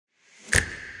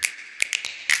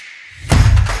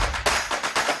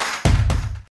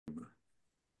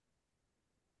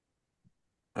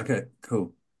Okay,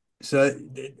 cool. So,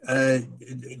 uh,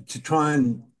 to try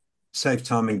and save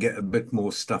time and get a bit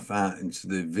more stuff out into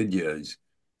the videos,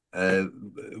 uh,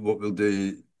 what we'll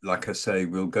do, like I say,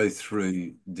 we'll go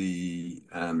through the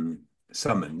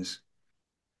summons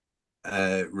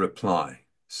reply.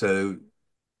 So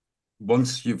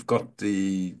once you've got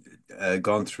the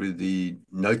gone through the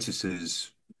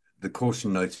notices, the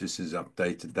caution notice is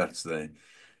updated, that's there.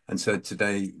 And so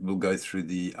today we'll go through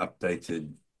the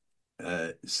updated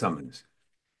summons.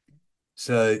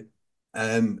 So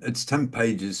it's 10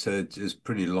 pages, so it is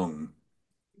pretty long,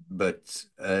 but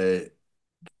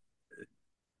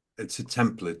it's a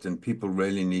template, and people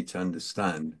really need to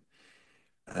understand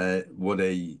what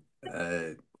a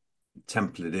uh,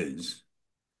 template is.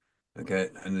 Okay,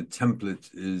 and a template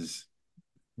is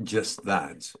just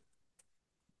that.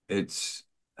 It's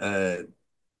um,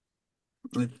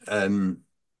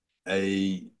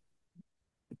 a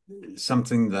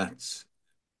something that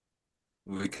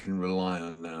we can rely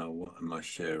on now. What am I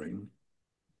sharing?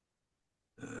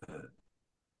 Uh,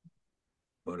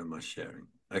 what am I sharing?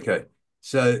 Okay,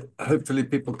 so hopefully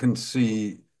people can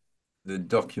see the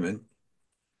document.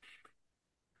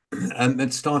 And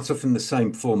it starts off in the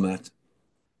same format.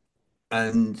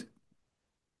 And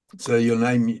so your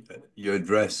name, your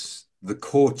address, the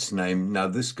court's name. Now,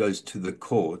 this goes to the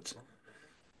court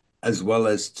as well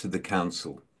as to the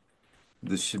council.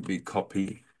 This should be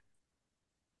copy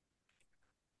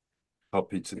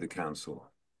to the council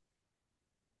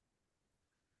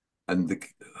and the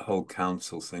whole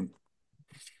council thing.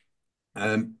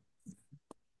 Um,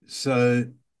 so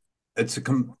it's a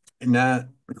now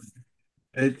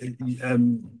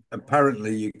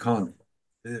apparently you can't.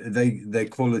 They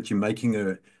call it you're making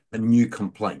a new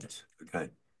complaint. Okay,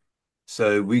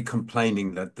 so we're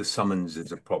complaining that the summons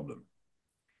is a problem.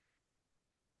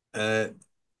 Uh,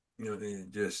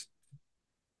 just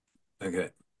okay.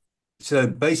 So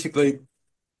basically,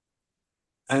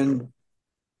 and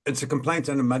it's a complaint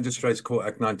under Magistrates Court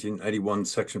Act 1981,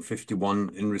 Section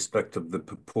 51, in respect of the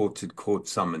purported court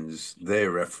summons,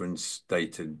 their reference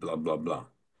dated, blah, blah, blah.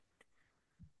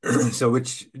 So,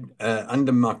 which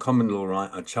under my common law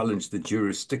right, I challenge the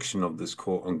jurisdiction of this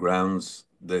court on grounds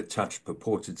the attached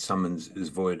purported summons is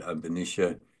void ab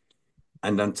initio,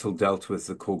 and until dealt with,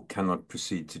 the court cannot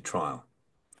proceed to trial.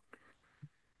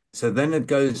 So then it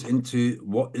goes into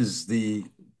what is the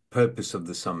purpose of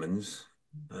the summons.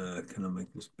 Can I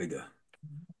make this bigger?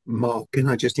 Mark, can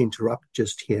I just interrupt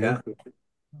just here? Yeah,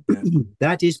 yeah.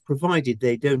 That is provided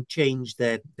they don't change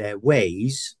their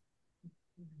ways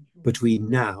between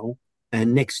now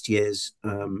and next year's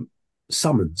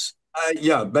summons.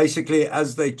 Yeah, basically,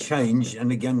 as they change,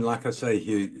 and again, like I say,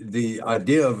 Hugh, the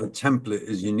idea of a template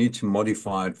is you need to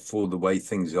modify it for the way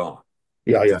things are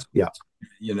Yeah, to, yeah, yeah.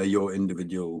 your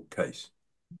individual case.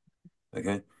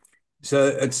 Okay. So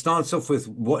it starts off with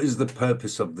what is the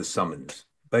purpose of the summons?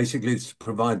 Basically, it's to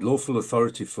provide lawful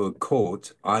authority for a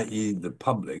court, i.e., the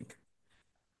public,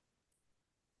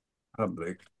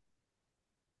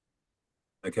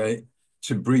 okay,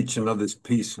 to breach another's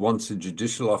peace once a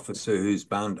judicial officer who's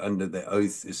bound under their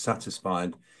oath is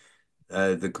satisfied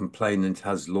the complainant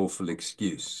has lawful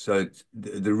excuse. So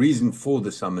the reason for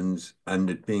the summons and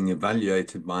it being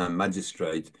evaluated by a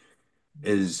magistrate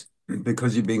is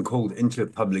because you're being called into a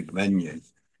public venue,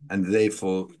 and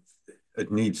therefore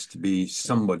it needs to be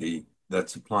somebody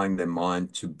that's applying their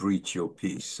mind to breach your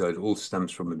peace. So it all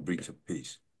stems from a breach of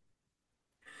peace.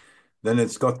 Then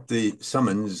it's got the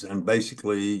summons, and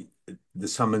basically the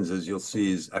summons, as you'll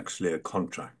see, is actually a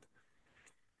contract.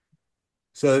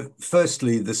 So,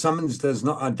 firstly, the summons does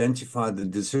not identify the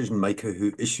decision maker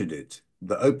who issued it.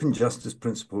 The open justice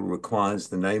principle requires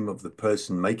the name of the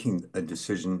person making a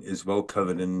decision is well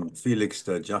covered in Felix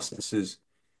de Justices.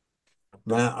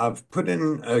 Now, I've put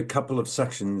in a couple of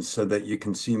sections so that you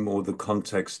can see more the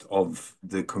context of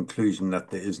the conclusion that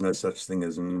there is no such thing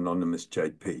as an anonymous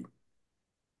JP.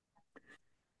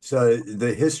 So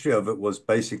the history of it was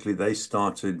basically they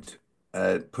started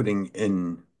putting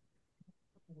in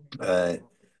uh,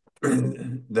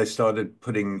 they started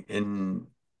putting in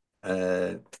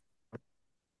uh,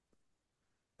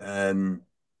 um,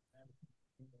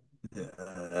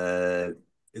 uh,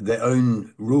 their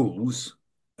own rules.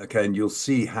 Okay, and you'll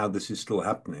see how this is still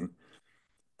happening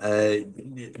uh,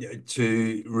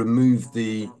 to remove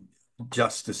the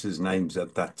justices' names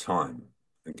at that time.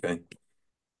 Okay,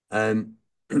 and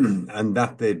and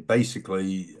that they're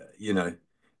basically,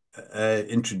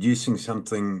 introducing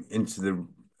something into the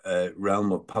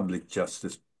realm of public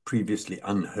justice previously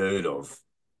unheard of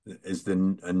is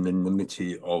the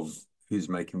anonymity of who's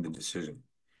making the decision.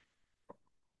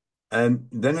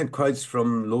 Then it quotes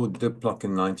from Lord Diplock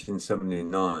in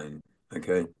 1979.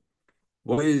 Okay.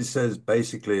 What he says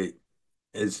basically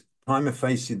is prima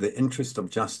facie, the interest of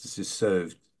justice is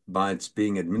served by its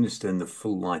being administered in the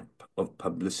full light of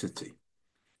publicity.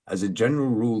 As a general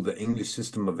rule, the English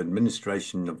system of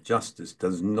administration of justice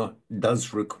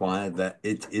does require that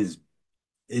it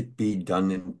be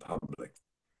done in public.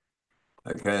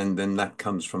 Okay, and then that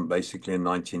comes from basically a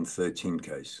 1913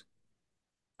 case.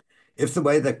 If the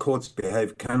way that courts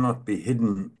behave cannot be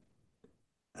hidden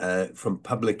from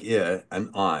public ear and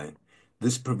eye,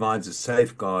 this provides a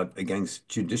safeguard against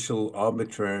judicial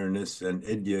arbitrariness and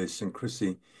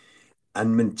idiosyncrasy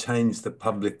and maintains the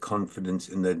public confidence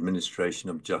in the administration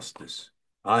of justice,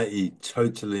 i.e.,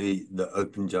 totally the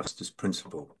open justice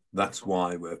principle. That's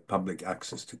why we have public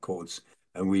access to courts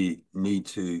and we need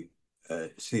to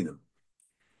see them.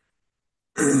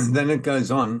 Then it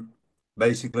goes on,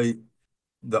 basically,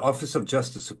 the office of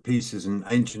Justice of Peace is an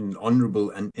ancient, honorable,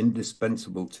 and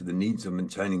indispensable to the needs of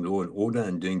maintaining law and order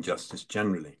and doing justice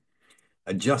generally.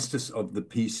 A justice of the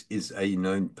peace is a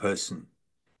known person.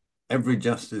 Every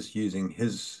justice using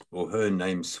his or her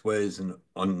name swears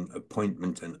on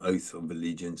appointment and oath of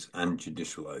allegiance and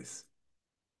judicial oath.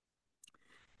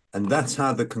 And that's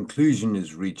how the conclusion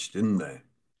is reached in there.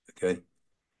 Okay.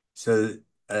 So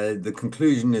the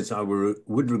conclusion is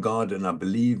would regard, and I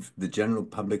believe the general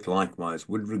public likewise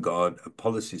would regard, a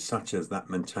policy such as that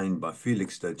maintained by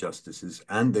Felixstowe justices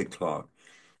and their clerk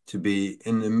to be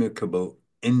inimical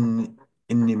to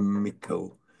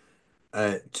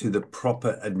the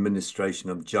proper administration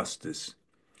of justice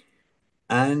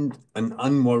and an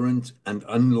unwarranted and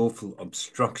unlawful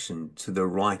obstruction to the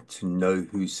right to know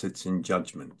who sits in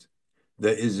judgment.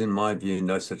 There is, in my view,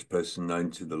 no such person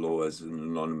known to the law as an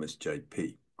anonymous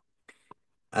JP.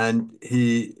 And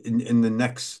in the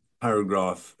next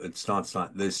paragraph, it starts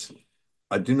like this.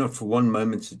 I do not for one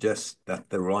moment suggest that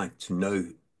the right to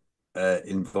know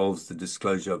involves the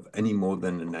disclosure of any more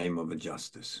than the name of a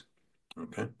justice.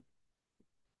 Okay.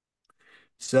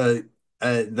 So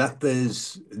that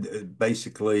is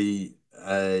basically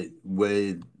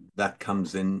where that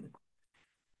comes in.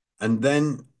 And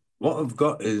then what I've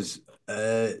got is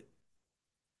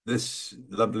this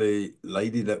lovely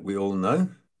lady that we all know.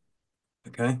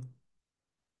 Okay.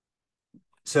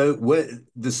 So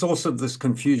the source of this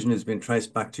confusion has been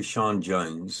traced back to Sian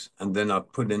Jones, and then I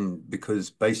put in, because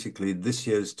basically this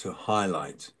year's to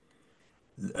highlight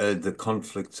the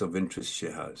conflicts of interest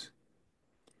she has.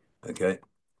 Okay.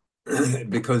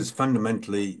 Because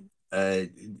fundamentally,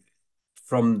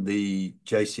 from the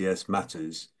JCS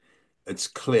matters, it's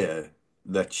clear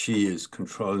that she is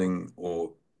controlling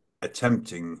or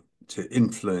attempting to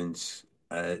influence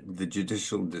the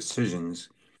judicial decisions,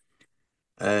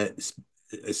 uh,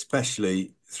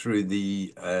 especially through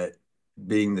the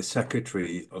being the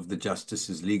secretary of the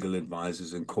Justice's Legal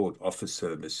Advisors and Court Office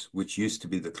Service, which used to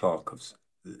be the clerk of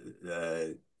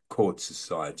Court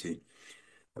Society,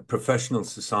 a professional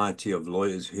society of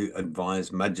lawyers who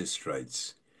advise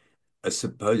magistrates, a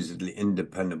supposedly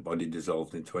independent body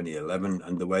dissolved in 2011,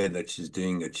 and the way that she's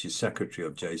doing it, she's secretary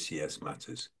of JCS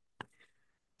matters.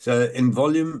 So in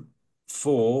volume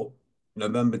 4,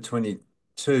 November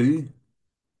 22,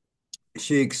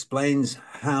 she explains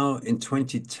how in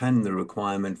 2010 the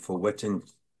requirement for wetting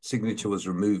signature was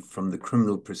removed from the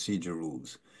criminal procedure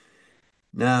rules.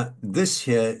 Now, this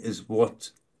here is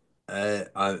what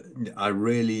I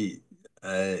really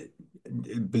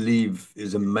believe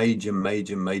is a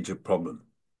major problem.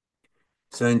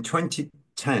 So in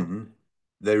 2010,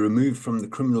 they removed from the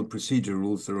criminal procedure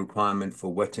rules the requirement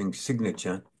for wetting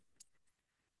signature,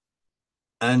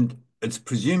 and it's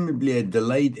presumably a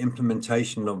delayed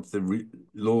implementation of the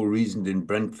law reasoned in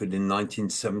Brentford in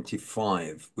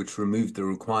 1975, which removed the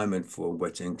requirement for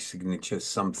wetting signature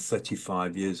some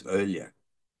 35 years earlier.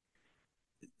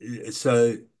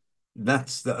 So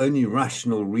that's the only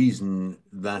rational reason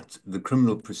that the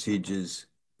criminal procedures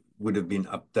would have been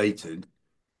updated.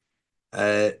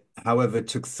 However, it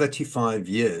took 35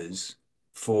 years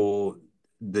for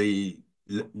the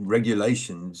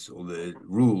regulations or the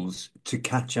rules to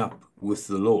catch up with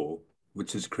the law,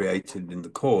 which is created in the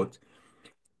court.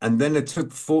 And then it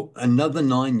took another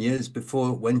 9 years before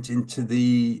it went into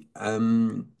the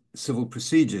civil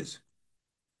procedures.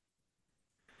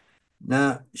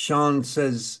 Now, Sian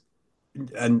says,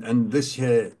 and this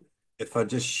here, if I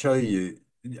just show you,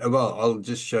 well, I'll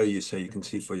just show you so you can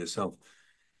see for yourself.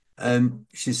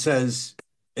 She says,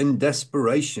 in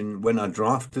desperation, when I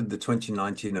drafted the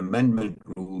 2019 amendment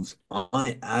rules,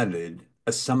 I added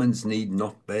a summons need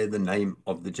not bear the name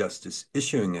of the justice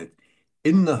issuing it,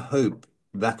 in the hope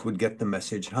that would get the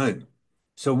message home.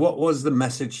 So what was the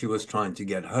message she was trying to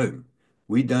get home?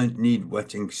 We don't need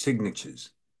wetting signatures.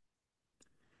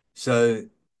 So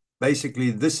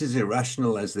basically, this is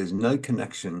irrational as there's no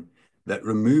connection that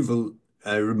removing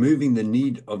the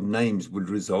need of names would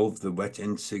resolve the wet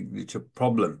end signature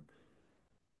problem.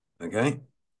 Okay?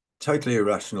 Totally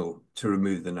irrational to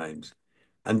remove the names.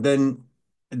 And then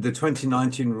the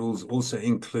 2019 rules also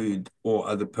include or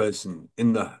other person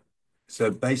in the, so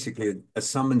basically a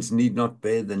summons need not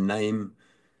bear the name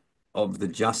of the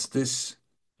justice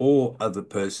or other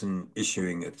person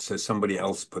issuing it. So somebody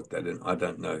else put that in. I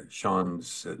don't know.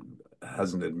 Sean's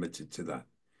hasn't admitted to that.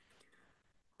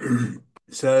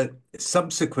 So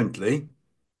subsequently,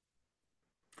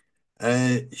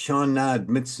 Sian now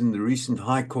admits in the recent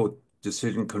High Court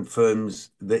decision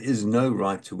confirms there is no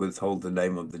right to withhold the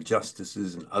name of the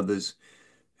justices and others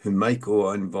who make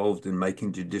or are involved in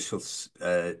making judicial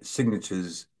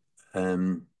signatures.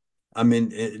 Um,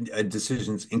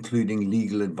 decisions, including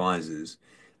legal advisors.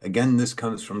 Again, this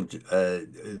comes from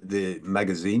the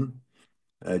magazine,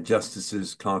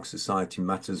 Justices, Clerk Society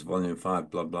Matters, Volume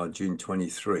 5, blah, blah, June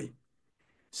 23.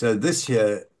 So this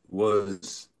year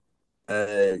was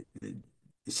uh,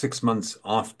 6 months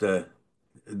after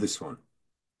this one.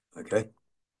 Okay.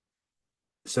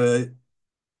 So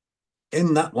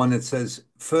in that one, it says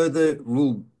further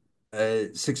rule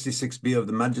 66B of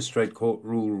the Magistrate Court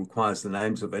rule requires the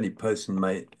names of any person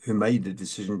who made the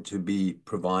decision to be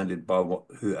provided by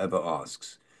whoever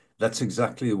asks. That's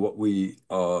exactly what we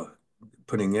are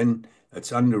putting in.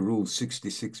 It's under Rule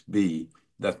 66B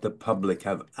that the public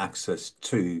have access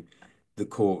to the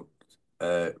court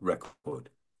record.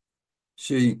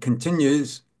 She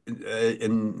continues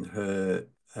in her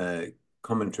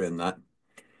commentary on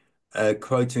that,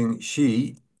 quoting,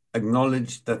 she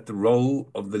acknowledged that the role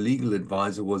of the legal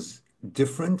advisor was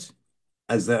different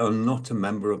as they are not a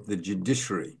member of the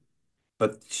judiciary.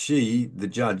 But she, the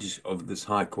judge of this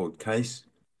High Court case,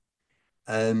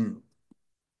 um,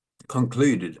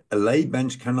 concluded a lay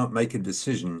bench cannot make a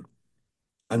decision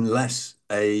unless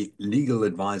a legal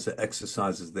advisor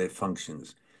exercises their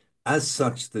functions. As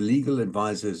such, the legal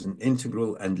advisor is an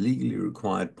integral and legally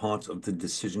required part of the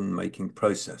decision-making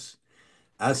process.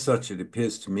 As such, it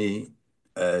appears to me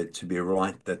to be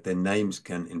right that their names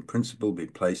can, in principle, be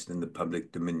placed in the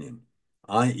public dominion,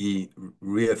 i.e.,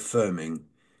 reaffirming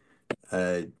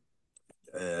uh,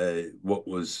 what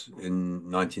was in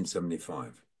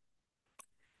 1975.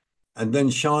 And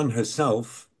then Sian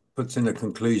herself puts in a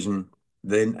conclusion,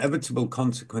 the inevitable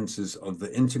consequences of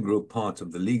the integral part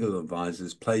of the legal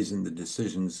advisors plays in the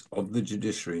decisions of the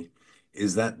judiciary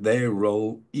is that their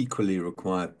role equally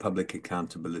require public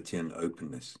accountability and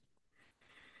openness.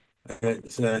 Okay,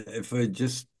 so if we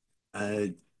just uh,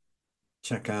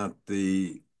 check out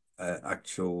the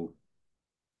actual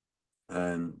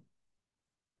um,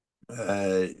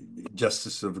 uh,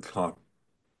 Justice of the Clerk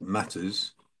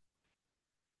matters,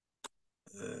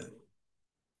 uh,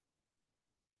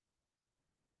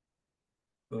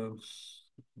 oops,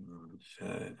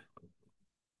 so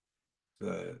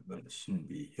that should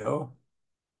be here.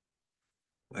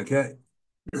 Okay,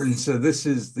 so this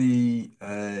is the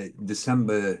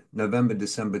November,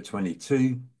 December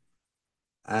 22.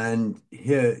 And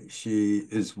here she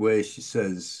is where she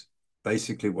says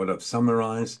basically what I've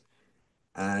summarized.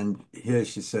 And here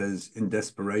she says, in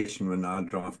desperation, when I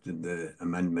drafted the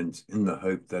amendment in the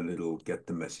hope that it'll get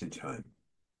the message home.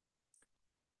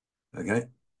 Okay.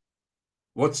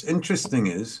 What's interesting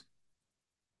is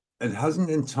it hasn't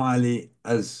entirely,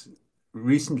 as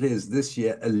recently as this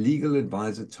year, a legal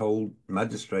advisor told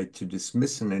magistrate to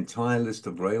dismiss an entire list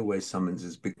of railway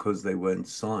summonses because they weren't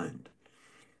signed.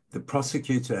 The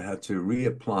prosecutor had to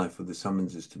reapply for the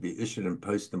summonses to be issued and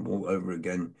post them all over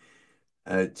again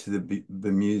to the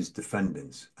bemused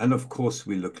defendants. And of course,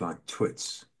 we look like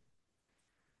twits.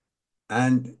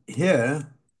 And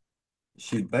here,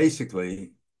 she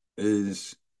basically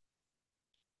is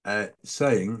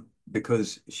saying,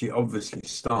 because she obviously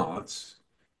starts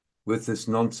with this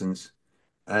nonsense,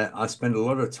 I spend a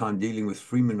lot of time dealing with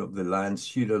freemen of the land,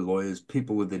 pseudo lawyers,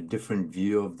 people with a different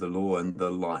view of the law and the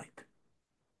like.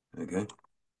 Okay.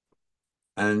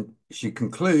 And she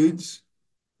concludes,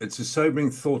 it's a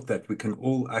sobering thought that we can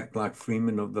all act like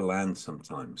freemen of the land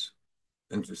sometimes.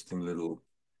 Interesting little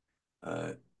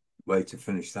uh, way to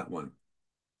finish that one.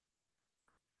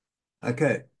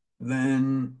 Okay,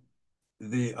 then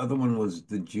the other one was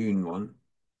the June one.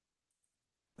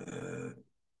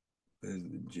 There's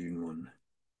the June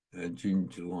one, June,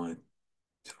 July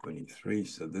 23.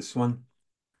 So this one.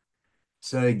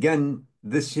 So again,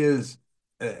 this year's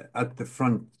at the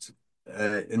front,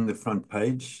 in the front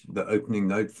page, the opening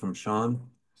note from Sian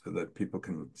so that people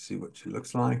can see what she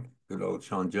looks like. Good old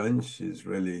Sian Jones. She's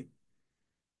really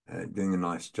doing a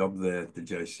nice job there at the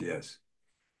JCS.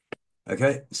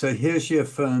 Okay, so here she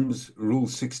affirms Rule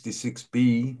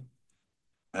 66B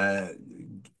uh,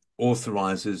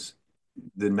 authorizes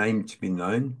the name to be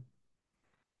known.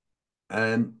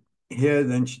 And here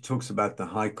then she talks about the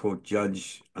High Court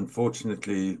judge.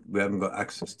 Unfortunately, we haven't got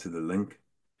access to the link.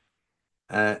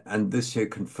 And this here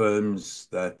confirms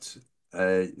that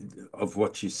uh, of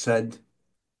what she said,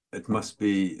 it must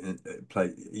be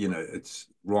play, it's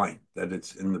right that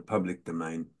it's in the public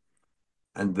domain.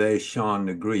 And there Sian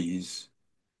agrees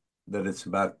that it's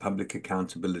about public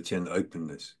accountability and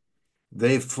openness.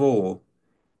 Therefore,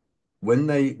 when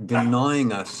they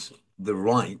denying us the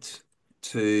right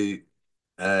to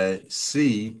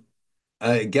see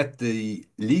get the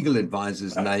legal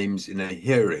advisors' names in a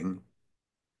hearing,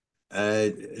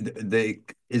 there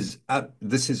is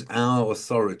this is our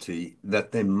authority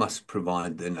that they must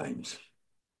provide their names.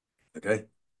 Okay,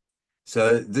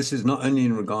 so this is not only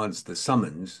in regards to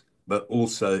summons, but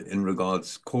also in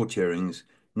regards court hearings.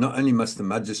 Not only must the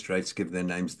magistrates give their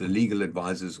names, the legal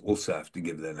advisors also have to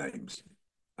give their names.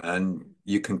 And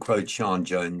you can quote Sian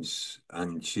Jones,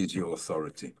 and she's your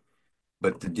authority.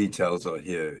 But the details are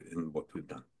here in what we've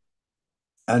done.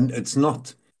 And it's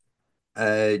not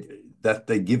uh, that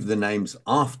they give the names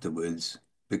afterwards,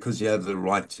 because you have the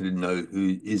right to know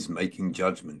who is making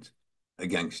judgment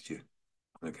against you.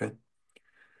 Okay.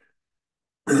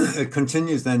 It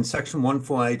continues then, Section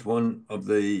 1481 of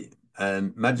the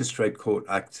Magistrate Court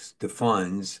Act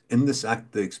defines, in this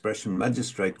act, the expression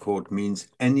magistrate court means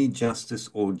any justice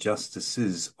or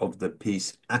justices of the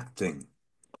peace acting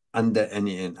under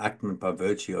any enactment by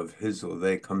virtue of his or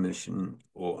their commission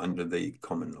or under the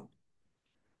common law.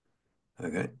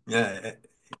 Okay. Yeah.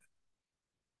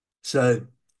 So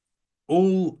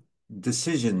all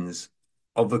decisions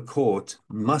of a court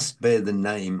must bear the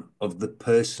name of the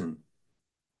person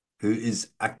who is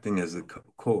acting as a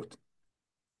court.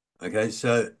 Okay,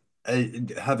 so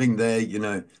having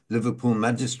there, Liverpool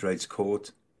Magistrates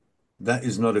Court, that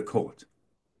is not a court,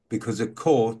 because a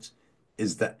court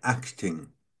is the acting,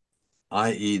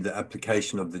 i.e., the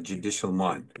application of the judicial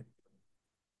mind.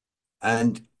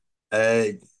 And uh,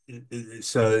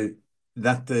 so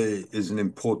that is an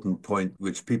important point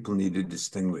which people need to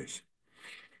distinguish.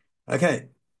 Okay,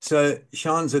 so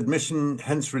Sian's admission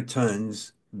hence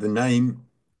returns the name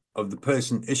of the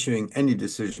person issuing any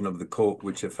decision of the court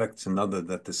which affects another,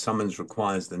 that the summons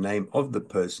requires the name of the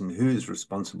person who is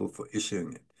responsible for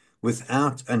issuing it.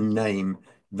 Without a name,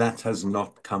 that has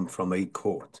not come from a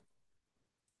court.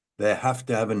 They have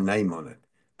to have a name on it,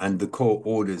 and the court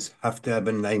orders have to have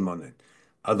a name on it.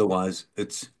 Otherwise,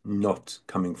 it's not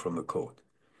coming from a court.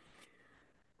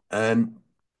 And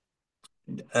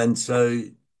so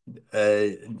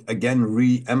again,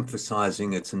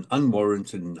 re-emphasizing it's an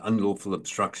unwarranted and unlawful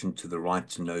obstruction to the right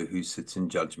to know who sits in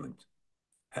judgment.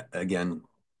 Again,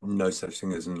 no such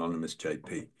thing as anonymous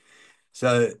JP.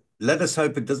 So let us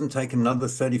hope it doesn't take another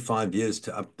 35 years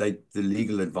to update the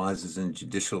legal advisors and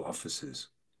judicial officers.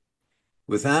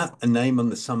 Without a name on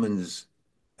the summons,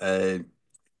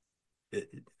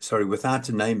 without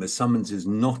a name, a summons is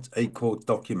not a court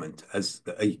document, as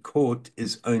a court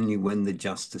is only when the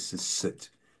justices sit,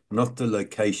 not the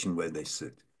location where they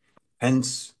sit.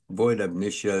 Hence, void ab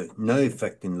initio, no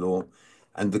effect in law,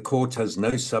 and the court has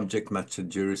no subject matter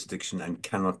jurisdiction and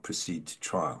cannot proceed to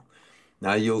trial.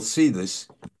 Now, you'll see this.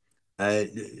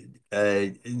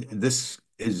 This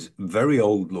is very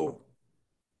old law,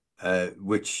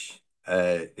 which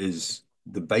is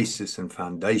the basis and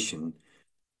foundation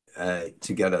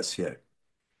to get us here.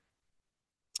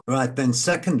 Right, then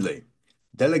secondly,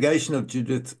 delegation of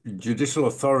judicial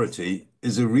authority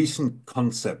is a recent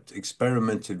concept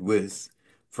experimented with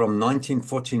from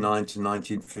 1949 to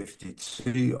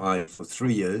 1952, for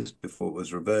 3 years before it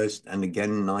was reversed, and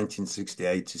again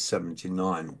 1968 to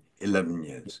 79, 11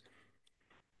 years.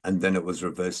 And then it was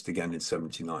reversed again in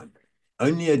 79.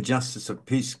 Only a justice of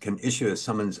peace can issue a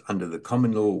summons under the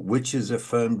common law, which is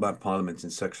affirmed by Parliament in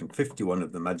Section 51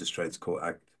 of the Magistrates Court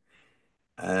Act,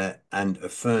 and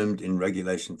affirmed in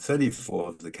Regulation 34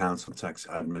 of the Council Tax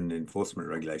Admin Enforcement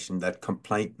Regulation that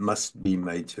complaint must be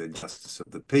made to a justice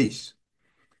of the peace.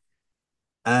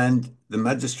 And the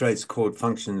Magistrates Court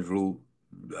functions rule,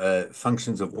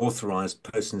 functions of authorized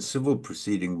person civil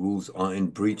proceeding rules are in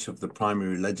breach of the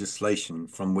primary legislation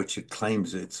from which it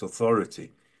claims its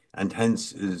authority, and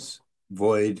hence is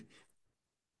void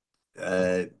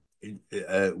where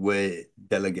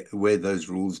those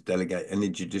rules delegate any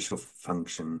judicial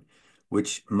function,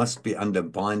 which must be under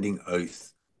binding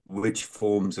oath which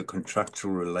forms a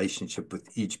contractual relationship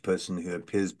with each person who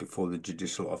appears before the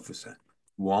judicial officer.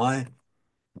 Why?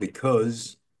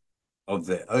 Because of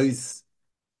their oath,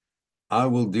 I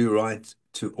will do right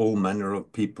to all manner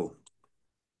of people.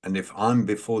 And if I'm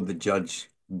before the judge,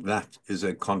 that is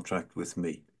a contract with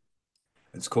me.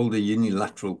 It's called a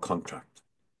unilateral contract.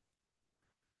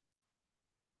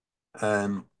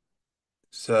 Um,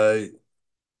 so,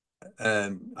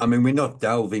 I mean, we're not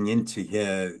delving into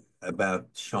here about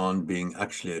Sian being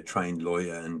actually a trained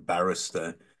lawyer and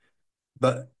barrister,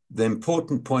 but the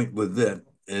important point with that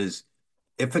is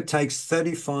if it takes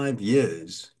 35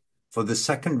 years for the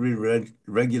secondary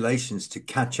regulations to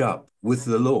catch up with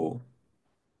the law,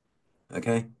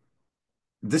 okay,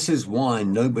 this is why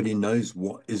nobody knows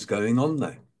what is going on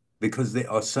there, because there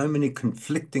are so many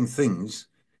conflicting things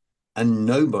and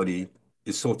nobody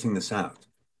is sorting this out.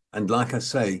 And like I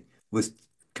say, with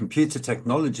computer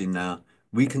technology now,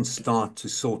 we can start to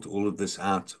sort all of this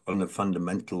out on a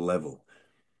fundamental level.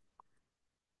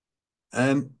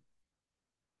 Um,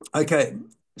 okay,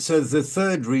 so the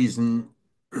third reason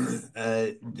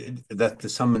that the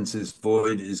summons is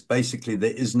void is basically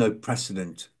there is no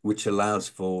precedent which allows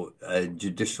for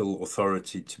judicial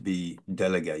authority to be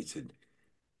delegated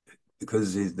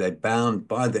because they're bound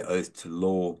by the oath to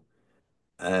law,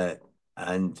 uh,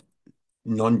 and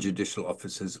non-judicial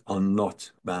officers are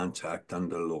not bound to act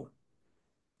under law.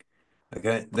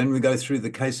 Okay, then we go through the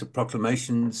case of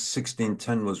proclamations.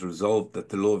 1610 was resolved that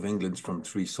the law of England is from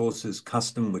three sources: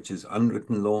 custom, which is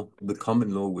unwritten law; the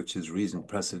common law, which is reason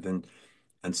precedent;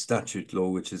 and statute law,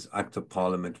 which is act of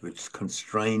parliament, which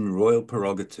constrain royal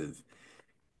prerogative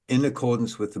in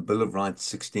accordance with the Bill of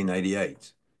Rights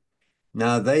 1688.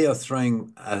 Now they are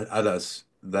throwing at us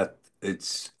that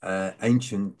it's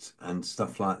ancient and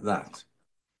stuff like that.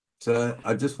 So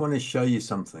I just want to show you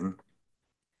something,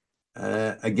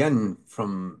 again,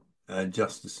 from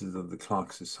Justices of the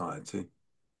Clerk Society.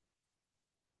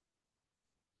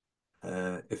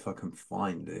 If I can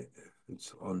find it, if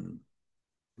it's on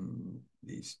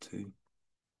these two.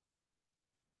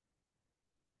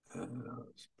 I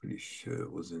was pretty sure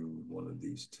it was in one of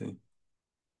these two.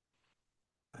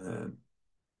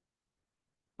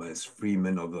 Where's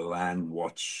Freemen of the Land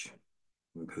Watch?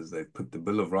 Because they put the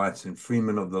Bill of Rights in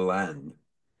Freemen of the Land.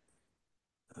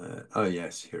 Oh,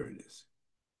 yes, here it is.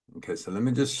 Okay, so let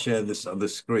me just share this other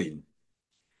screen.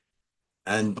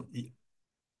 And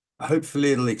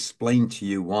hopefully it'll explain to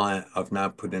you why I've now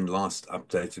put in last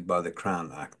updated by the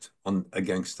Crown Act on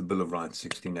against the Bill of Rights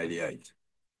 1688.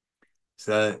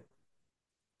 So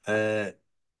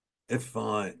if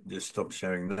I just stop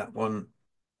sharing that one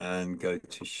and go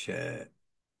to share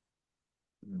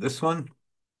this one,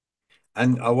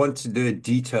 and I want to do a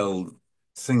detailed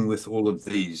thing with all of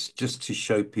these just to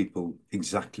show people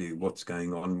exactly what's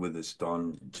going on with this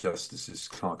Don Justice's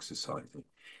Clerk Society.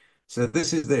 So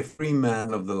this is their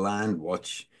Freeman of the Land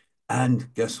Watch.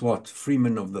 And guess what?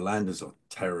 Freemen of the Landers are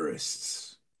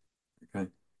terrorists. Okay.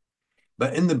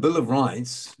 But in the Bill of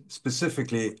Rights,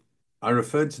 specifically, I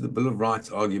referred to the Bill of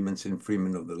Rights arguments in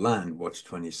Freemen of the Land, Watch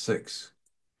 26.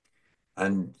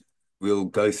 And we'll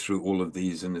go through all of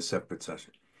these in a separate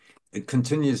session. It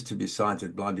continues to be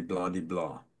cited, blah, blah, blah,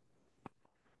 blah.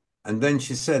 And then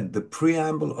she said, the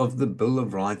preamble of the Bill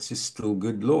of Rights is still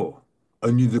good law.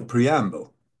 Only the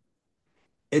preamble.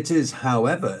 It is,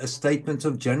 however, a statement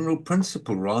of general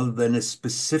principle rather than a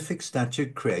specific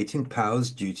statute creating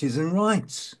powers, duties, and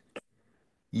rights.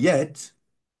 Yet,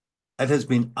 it has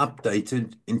been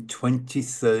updated in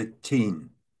 2013.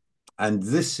 And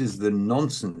this is the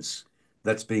nonsense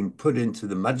that's being put into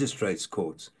the magistrates'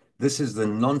 courts. This is the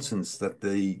nonsense that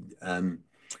the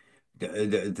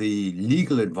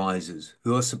legal advisors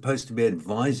who are supposed to be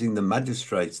advising the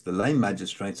magistrates, the lay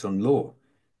magistrates on law,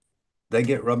 they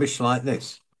get rubbish like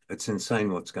this. It's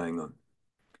insane what's going on.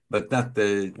 But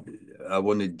I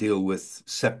want to deal with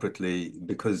separately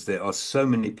because there are so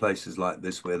many places like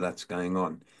this where that's going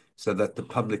on, so that the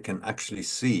public can actually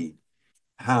see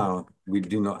how we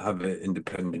do not have an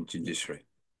independent judiciary.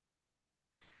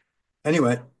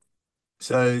 Anyway,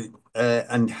 so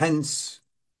and hence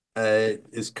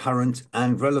is current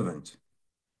and relevant.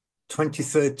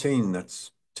 2013,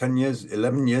 that's 10 years,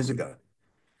 11 years ago.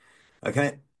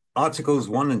 Okay. Articles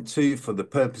 1 and 2 for the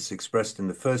purpose expressed in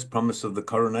the first promise of the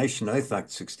Coronation Oath Act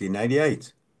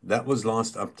 1688. That was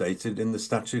last updated in the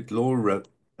Statute Law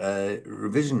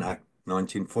Revision Act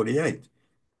 1948.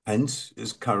 Hence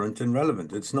is current and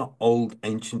relevant. It's not old,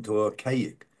 ancient, or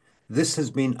archaic. This has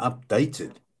been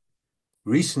updated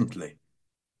recently,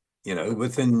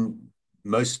 within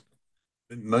most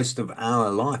of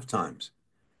our lifetimes.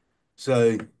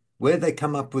 So where they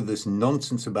come up with this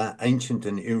nonsense about ancient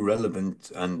and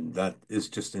irrelevant, and that is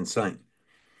just insane.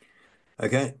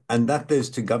 Okay, and that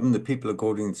there's to govern the people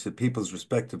according to people's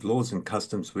respective laws and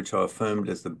customs, which are affirmed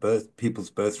as the people's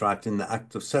birthright in the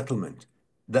Act of Settlement.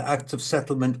 The Act of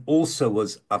Settlement also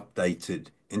was updated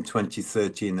in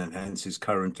 2013 and hence is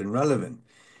current and relevant.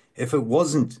 If it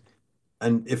wasn't,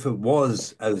 and if it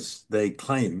was, as they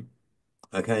claim,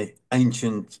 okay,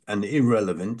 ancient and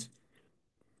irrelevant,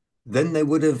 then they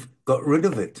would have got rid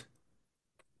of it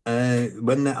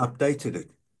when they updated it.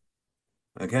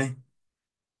 Okay.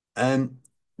 And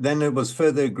then it was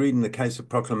further agreed in the case of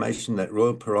proclamation that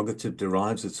royal prerogative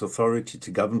derives its authority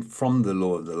to govern from the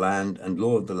law of the land, and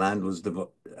law of the land was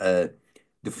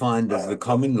defined as the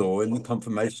common law in the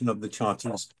confirmation of the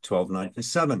Charters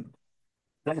 1297.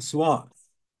 Guess what?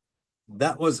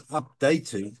 That was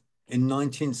updated in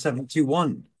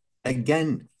 1971.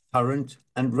 Again, current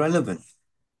and relevant.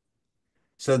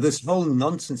 So this whole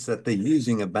nonsense that they're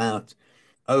using about,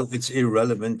 oh, it's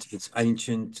irrelevant, it's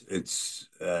ancient, it's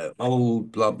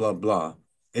old, blah, blah, blah,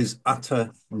 is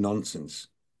utter nonsense.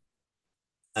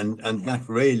 And that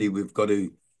really we've got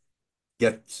to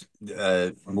get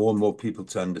more and more people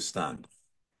to understand.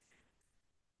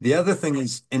 The other thing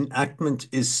is enactment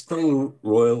is still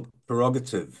royal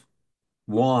prerogative.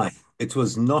 Why? It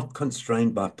was not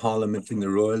constrained by Parliament in the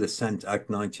Royal Assent Act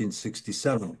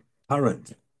 1967.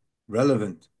 Current,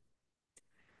 relevant,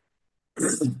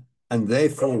 and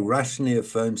therefore rationally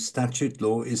affirms statute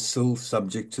law is still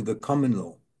subject to the common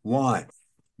law. Why?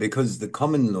 Because the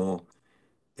common law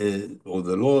or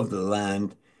the law of the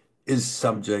land is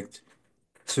subject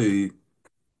to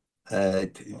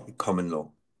common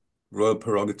law. Royal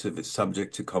prerogative is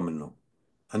subject to common law.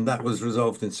 And that was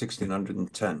resolved in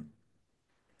 1610.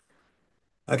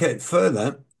 Okay,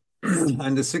 further,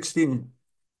 under Section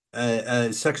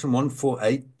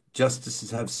 148,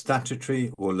 justices have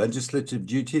statutory or legislative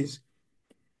duties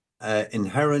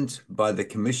inherent by the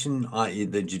commission, i.e.,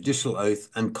 the judicial oath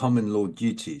and common law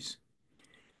duties.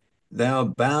 They are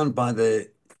bound by the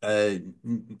uh,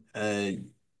 uh,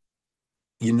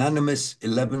 unanimous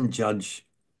 11-judge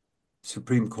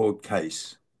Supreme Court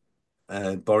case,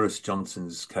 Boris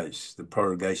Johnson's case, the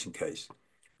prorogation case,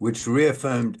 which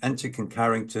reaffirmed Entick and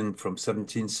Carrington from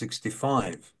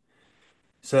 1765.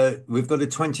 So we've got a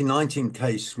 2019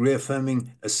 case reaffirming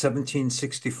a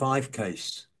 1765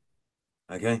 case.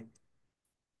 Okay.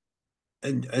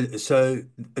 And so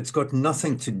it's got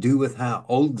nothing to do with how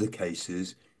old the case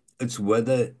is. It's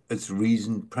whether it's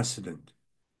reasoned precedent,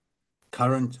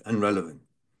 current and relevant.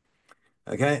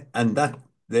 Okay. And that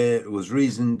there was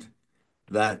reasoned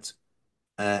that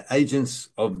agents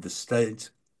of the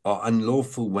state are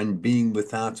unlawful when being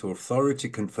without authority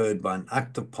conferred by an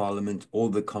act of parliament or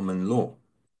the common law.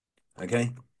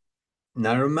 Okay.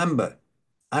 Now remember,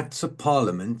 acts of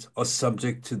parliament are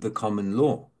subject to the common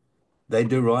law. They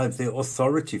derive their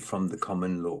authority from the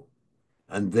common law.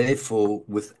 And therefore,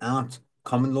 without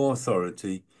common law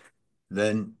authority,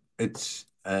 then it's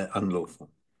unlawful.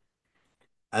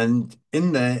 And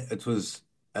in there, it was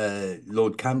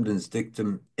Lord Camden's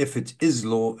dictum, if it is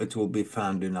law, it will be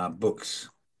found in our books,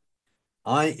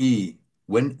 i.e.,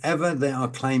 whenever they are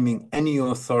claiming any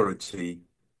authority,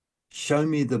 show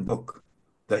me the book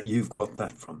that you've got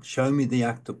that from. Show me the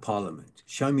Act of Parliament.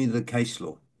 Show me the case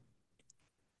law.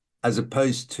 As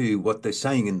opposed to what they're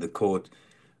saying in the court,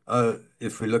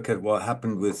 if we look at what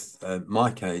happened with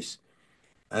my case,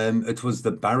 it was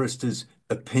the barrister's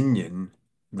opinion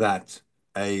that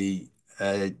a,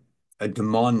 a a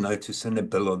demand notice and a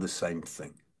bill are the same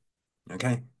thing.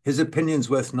 Okay, his opinion's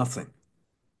worth nothing.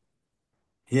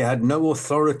 He had no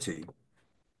authority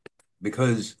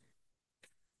because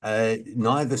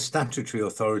neither statutory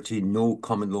authority nor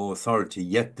common law authority.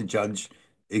 Yet the judge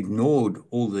ignored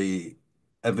all the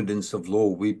evidence of law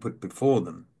we put before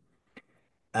them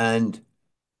and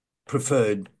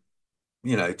preferred,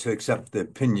 to accept the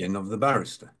opinion of the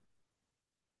barrister.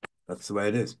 That's the way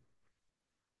it is.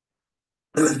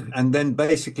 And then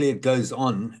basically it goes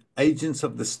on. Agents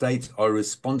of the state are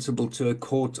responsible to a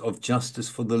court of justice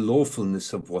for the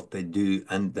lawfulness of what they do,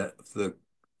 and that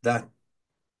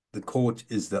the court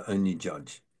is the only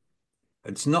judge.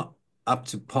 It's not up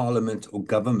to parliament or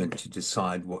government to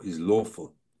decide what is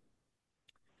lawful.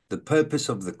 The purpose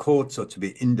of the courts are to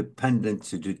be independent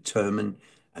to determine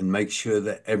and make sure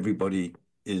that everybody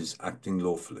is acting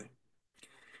lawfully.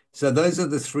 So those are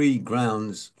the three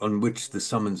grounds on which the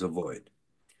summons are void.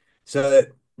 So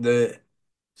the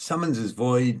summons is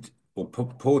void, or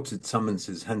purported summons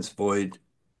is hence void.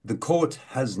 The court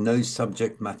has no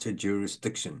subject matter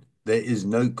jurisdiction. There is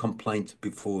no complaint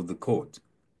before the court.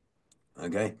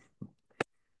 Okay.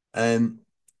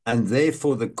 and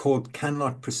therefore the court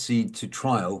cannot proceed to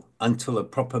trial until a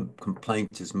proper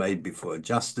complaint is made before a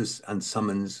justice and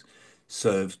summons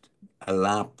served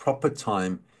allow proper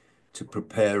time to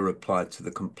prepare a reply to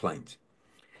the complaint.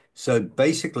 So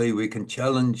basically, we can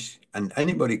challenge, and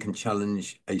anybody can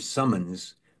challenge a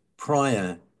summons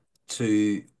prior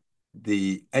to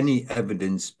any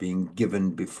evidence being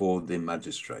given before the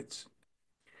magistrates.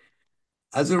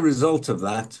 As a result of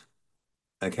that,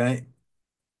 okay,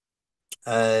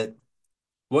 uh,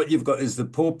 what you've got is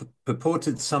the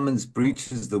purported summons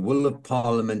breaches the will of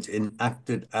Parliament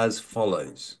enacted as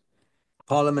follows.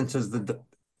 Parliament has the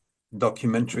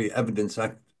Documentary Evidence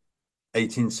Act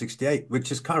 1868,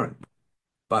 which is current.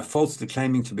 By falsely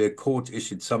claiming to be a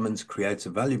court-issued summons creates a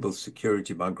valuable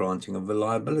security by granting of a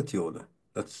liability order.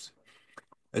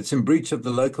 It's in breach of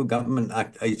the Local Government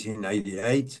Act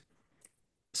 1888,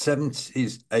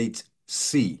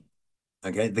 78C.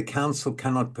 Okay, the council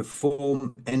cannot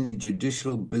perform any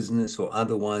judicial business or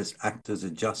otherwise act as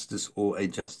a justice or a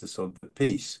justice of the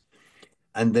peace.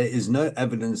 And there is no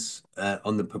evidence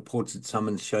on the purported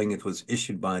summons showing it was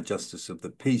issued by a justice of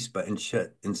the peace, but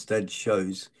instead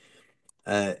shows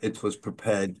it was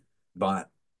prepared by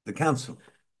the council.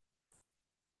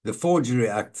 The Forgery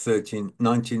Act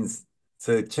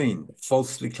 1913,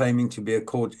 falsely claiming to be a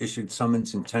court-issued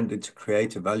summons intended to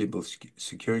create a valuable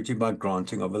security by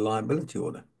granting of a liability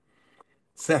order.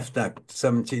 Theft Act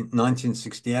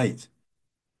 1968,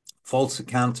 false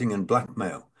accounting and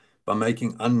blackmail by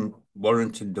making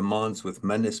unwarranted demands with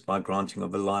menace by granting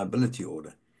of a liability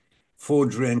order.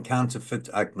 Forgery and Counterfeit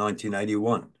Act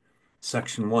 1981,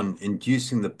 Section 1,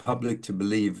 inducing the public to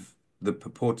believe the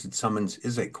purported summons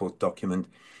is a court document,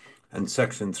 and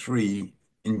Section 3,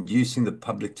 inducing the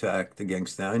public to act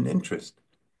against their own interest.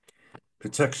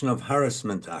 Protection of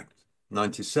Harassment Act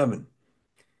 97,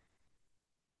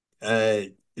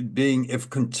 being, if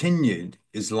continued,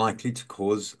 is likely to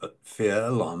cause fear,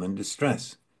 alarm, and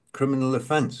distress. Criminal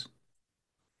offense.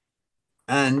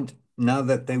 And now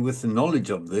that they're with the knowledge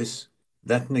of this,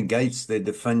 that negates their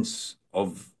defense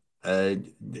of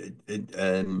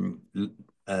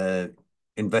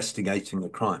investigating a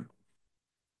crime.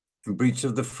 In breach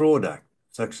of the Fraud Act,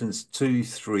 sections 2,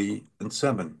 3, and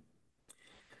 7.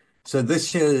 So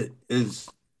this here is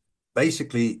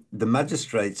basically the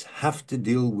magistrates have to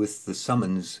deal with the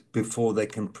summons before they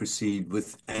can proceed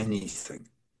with anything.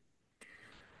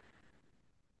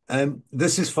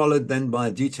 This is followed then by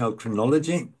a detailed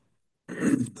chronology.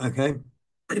 Okay.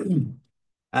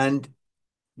 And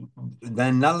the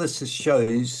analysis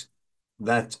shows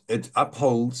that it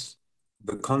upholds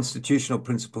the constitutional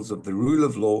principles of the rule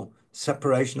of law,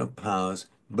 separation of powers,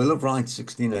 Bill of Rights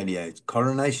 1688,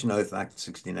 Coronation Oath Act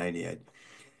 1688,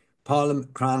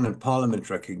 Crown and Parliament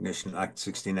Recognition Act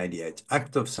 1688,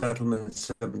 Act of Settlement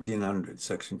 1700,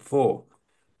 Section 4,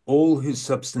 all whose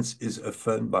substance is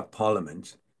affirmed by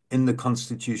Parliament in the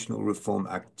Constitutional Reform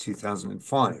Act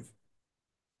 2005.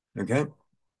 Okay?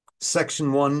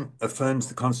 Section 1 affirms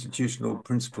the constitutional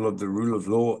principle of the rule of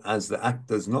law as the Act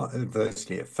does not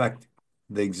adversely affect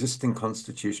the existing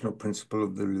constitutional principle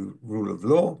of the rule of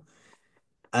law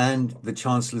and the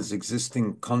Chancellor's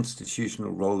existing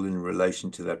constitutional role in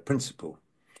relation to that principle.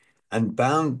 And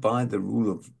bound by the rule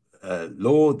of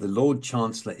law, the Lord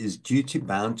Chancellor is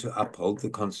duty-bound to uphold the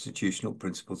constitutional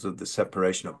principles of the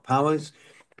separation of powers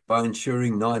by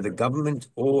ensuring neither government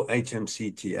or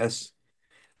HMCTS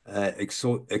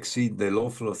exceed their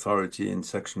lawful authority in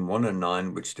Section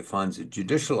 109, which defines a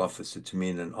judicial officer to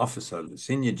mean an officer of the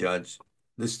senior judge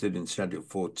listed in Schedule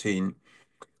 14,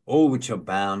 all which are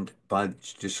bound by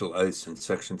judicial oaths, and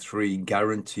Section 3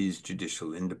 guarantees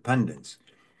judicial independence.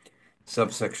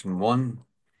 Subsection 1,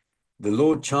 the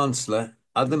Lord Chancellor,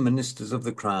 other ministers of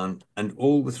the Crown, and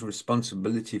all with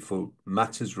responsibility for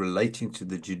matters relating to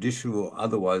the judicial or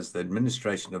otherwise the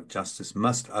administration of justice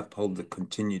must uphold the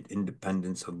continued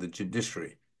independence of the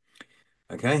judiciary.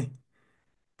 Okay?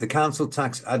 The council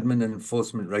tax admin and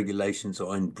enforcement regulations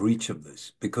are in breach of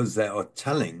this because they are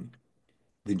telling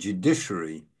the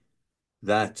judiciary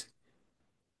that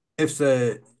if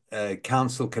the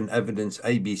council can evidence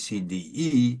A, B, C, D,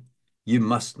 E, you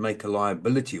must make a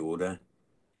liability order.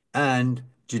 And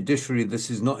judiciary, this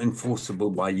is not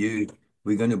enforceable by you.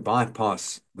 We're going to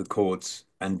bypass the courts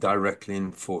and directly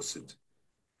enforce it.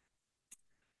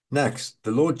 Next,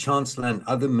 the Lord Chancellor and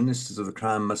other ministers of the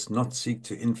Crown must not seek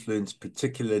to influence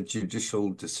particular judicial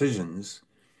decisions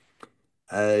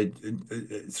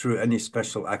through any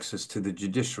special access to the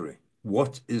judiciary.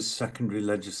 What is secondary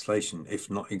legislation, if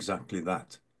not exactly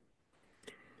that?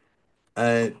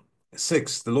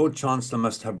 6, the Lord Chancellor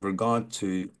must have regard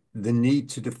to the need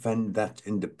to defend that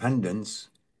independence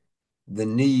the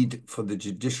need for the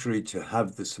judiciary to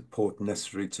have the support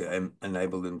necessary to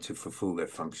enable them to fulfill their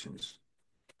functions.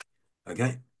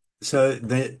 Okay, so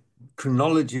the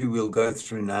chronology we'll go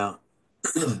through now,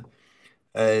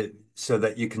 uh, so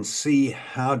that you can see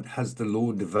how has the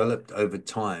law developed over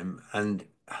time and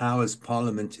how has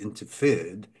Parliament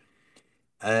interfered,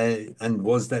 and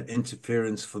was that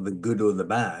interference for the good or the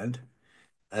bad?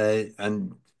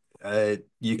 And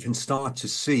you can start to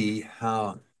see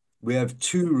how we have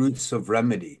two routes of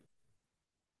remedy.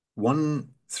 One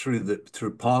through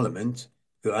Parliament,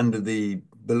 who under the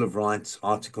Bill of Rights,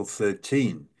 Article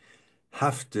 13,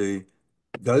 have to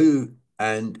go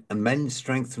and amend,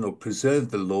 strengthen, or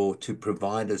preserve the law to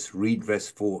provide us redress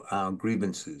for our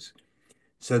grievances.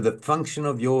 So the function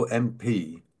of your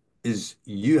MP is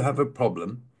you have a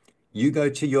problem, you go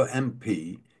to your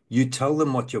MP, you tell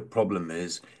them what your problem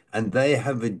is, and they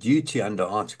have a duty under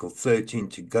Article 13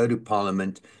 to go to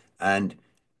Parliament and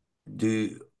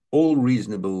do all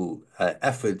reasonable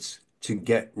efforts to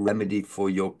get remedy for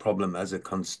your problem as a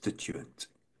constituent.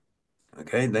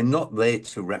 Okay, they're not there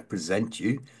to represent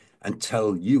you and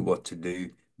tell you what to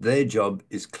do. Their job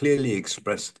is clearly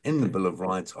expressed in the Bill of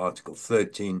Rights, Article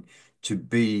 13, to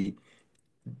be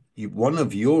one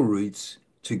of your routes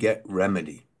to get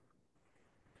remedy.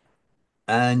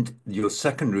 And your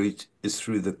second route is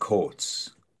through the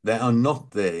courts. They are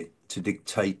not there to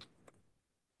dictate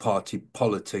party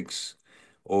politics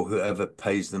or whoever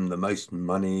pays them the most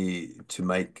money to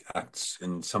make acts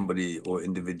in somebody or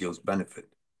individual's benefit.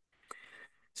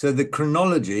 So the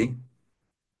chronology,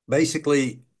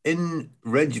 basically in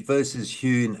Reg versus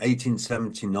Hugh in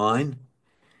 1879,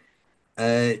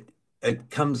 uh, it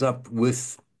comes up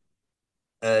with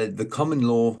the common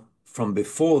law from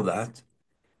before that,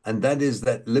 and that is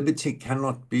that liberty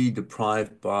cannot be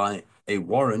deprived by a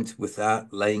warrant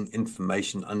without laying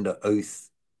information under oath.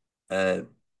 Uh,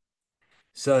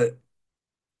 so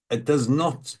it does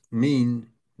not mean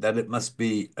that it must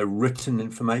be a written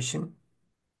information.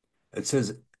 It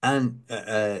says and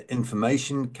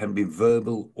information can be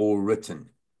verbal or written.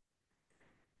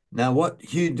 Now, what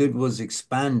Hugh did was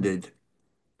expanded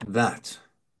that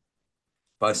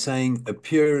by saying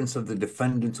appearance of the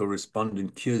defendant or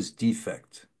respondent cures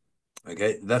defect.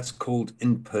 Okay, that's called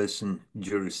in-person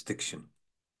jurisdiction.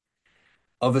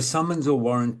 Of a summons or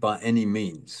warrant by any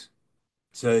means.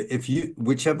 So if you,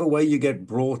 whichever way you get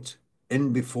brought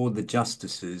in before the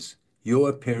justices, your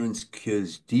appearance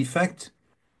cures defect.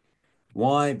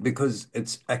 Why? Because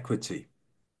it's equity.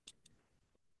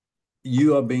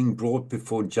 You are being brought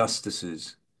before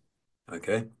justices.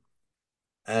 Okay.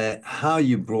 How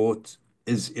you brought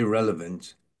is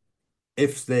irrelevant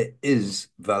if there is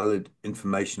valid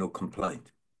information or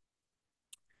complaint.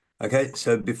 Okay,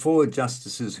 so before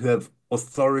justices who have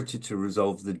authority to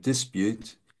resolve the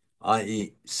dispute,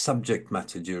 i.e., subject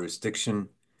matter jurisdiction,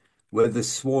 where the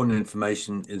sworn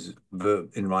information is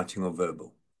in writing or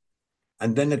verbal.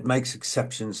 And then it makes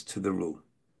exceptions to the rule.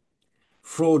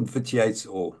 Fraud vitiates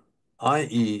all,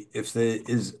 i.e., if there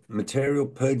is material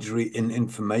perjury in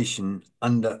information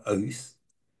under oath,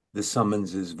 the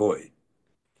summons is void.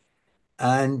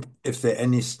 And if there are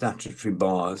any statutory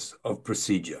bars of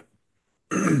procedure.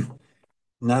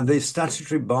 Now, the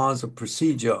statutory bars of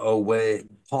procedure are where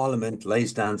Parliament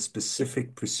lays down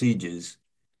specific procedures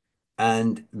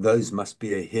and those must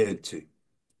be adhered to,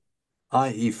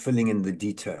 i.e., filling in the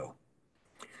detail.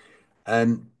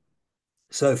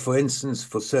 So, for instance,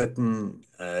 for certain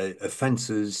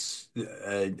offences,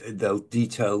 they'll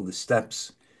detail the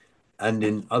steps, and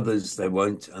in others they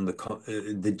won't, and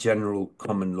the general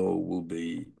common law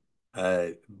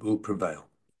will prevail.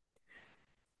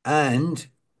 And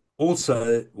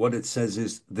also, what it says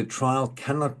is the trial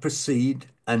cannot proceed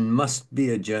and must be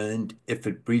adjourned if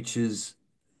it breaches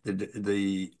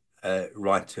the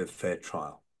right to a fair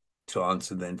trial to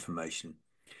answer the information.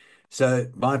 So,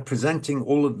 by presenting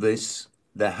all of this,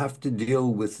 they have to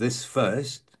deal with this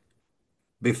first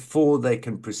before they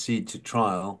can proceed to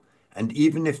trial. And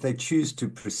even if they choose to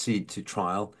proceed to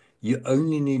trial, you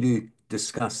only need to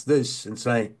discuss this and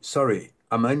say, sorry,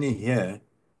 I'm only here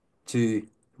to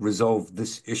resolve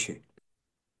this issue.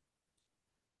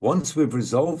 Once we've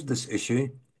resolved this issue,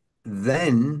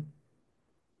 then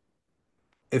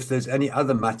if there's any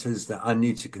other matters that I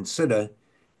need to consider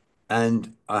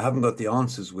and I haven't got the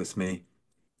answers with me,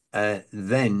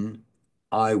 then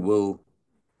I will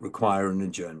require an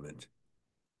adjournment,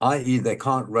 i.e., they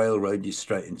can't railroad you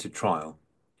straight into trial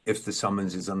if the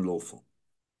summons is unlawful.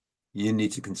 You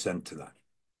need to consent to that.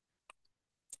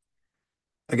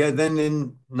 Okay, then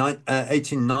in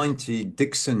 1890,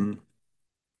 Dixon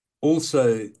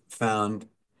also found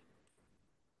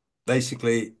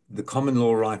basically the common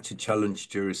law right to challenge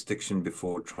jurisdiction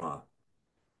before trial.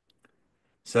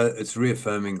 So it's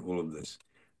reaffirming all of this.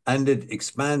 And it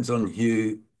expands on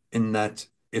Hugh in that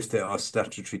if there are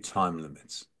statutory time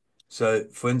limits. So,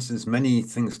 for instance, many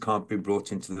things can't be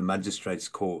brought into the magistrate's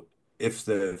court if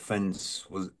the offence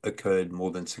was occurred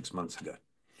more than 6 months ago.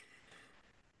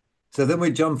 So then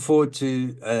we jump forward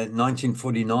to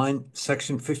 1949.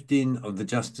 Section 15 of the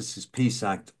Justices' Peace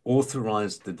Act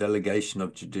authorized the delegation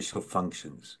of judicial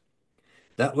functions.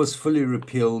 That was fully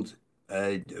repealed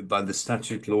by the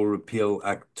Statute Law Repeal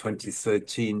Act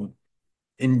 2013.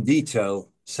 In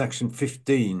detail, Section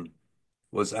 15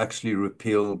 was actually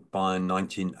repealed by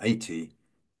 1980,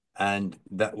 and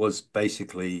that was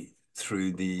basically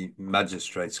through the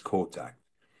Magistrates Court Act.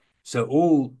 So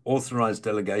all authorized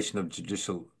delegation of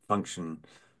judicial function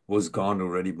was gone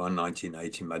already by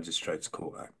 1980 Magistrates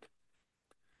Court Act.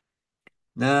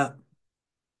 Now,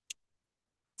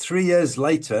 3 years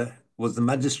later was the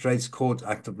Magistrates Court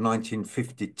Act of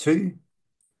 1952,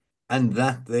 and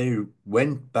that they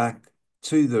went back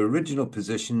to the original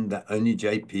position that only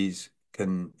JPs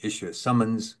can issue a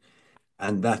summons,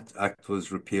 and that act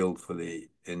was repealed fully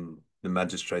in the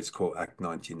Magistrates Court Act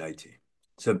 1980.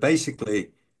 So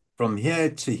basically, from here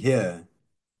to here,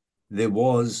 there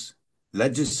was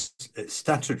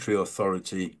statutory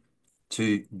authority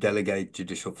to delegate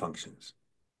judicial functions.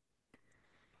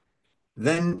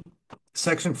 Then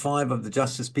Section 5 of the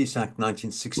Justice Peace Act Mark,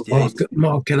 1968.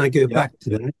 Mark, can I go Yeah, back to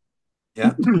that?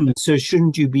 yeah. So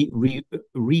shouldn't you be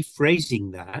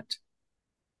rephrasing that?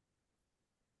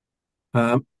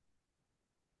 Um,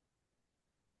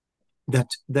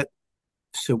 that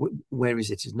so where is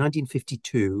it? It's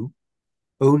 1952.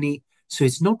 Only so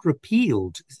it's not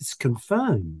repealed. It's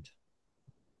confirmed.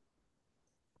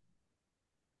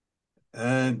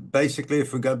 Basically,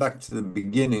 if we go back to the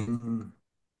beginning,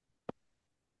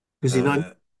 Because in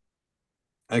uh,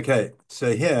 okay,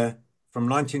 so here from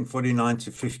 1949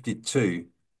 to 52,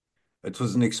 it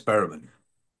was an experiment.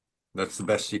 That's the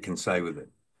best you can say with it.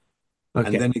 And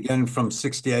okay, then again from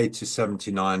 68 to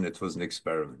 79, it was an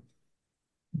experiment.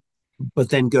 but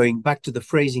then going back to the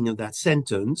phrasing of that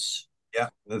sentence, Yeah,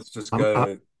 let's just um, uh,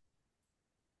 go.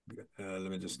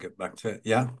 Let me just get back to it.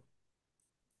 Yeah,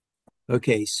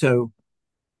 okay, so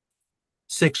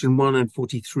Section 1 and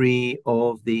 43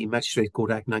 of the Magistrate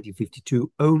Court Act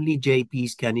 1952, only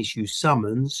JPs can issue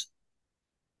summons,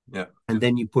 yeah. and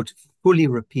then you put fully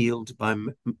repealed by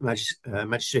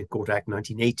Magistrate Court Act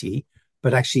 1980,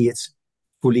 but actually it's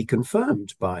fully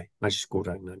confirmed by Magistrate Court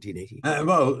Act 1980.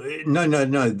 Well, no, no,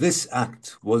 no. This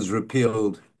act was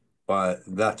repealed by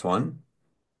that one.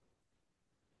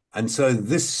 And so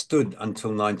this stood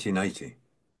until 1980.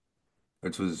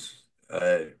 It was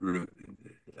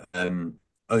um,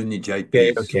 only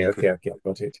Okay, JPs okay, could. okay, okay,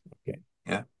 got it. Okay.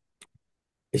 Yeah.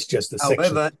 It's just the section.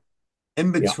 However,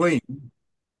 in Yeah. between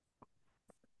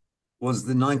was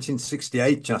the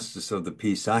 1968 Justice of the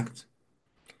Peace Act,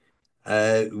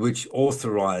 which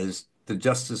authorized the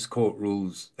Justice Court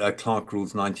Rules, Clark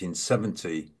Rules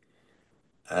 1970,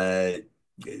 uh,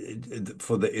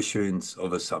 for the issuance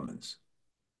of a summons.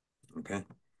 Okay.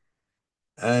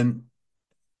 Um,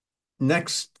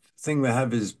 Next thing we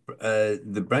have is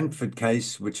the Brentford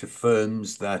case, which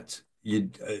affirms that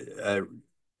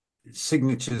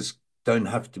signatures don't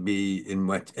have to be in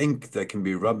wet ink. They can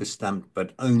be rubber stamped,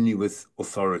 but only with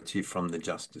authority from the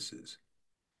justices.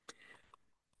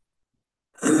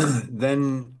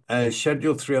 Then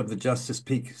Schedule 3 of the Justice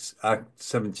Peace Act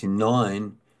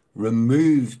 79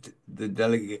 removed the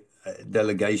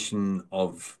delegation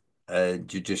of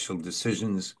judicial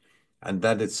decisions, and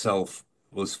that itself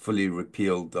was fully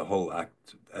repealed, the whole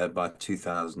act, by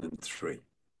 2003.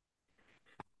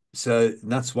 So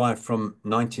that's why from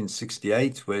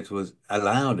 1968, where it was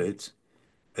allowed it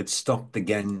stopped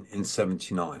again in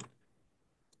 79.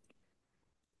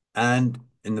 And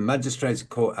in the Magistrates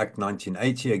Court Act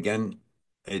 1980, again,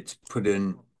 it put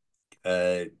in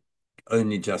uh,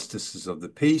 only justices of the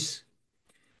peace.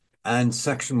 And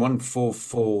Section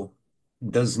 144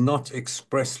 does not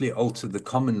expressly alter the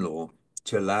common law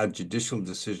to allow judicial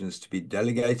decisions to be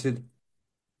delegated.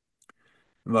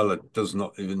 Well, it does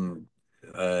not even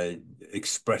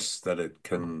express that it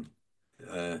can,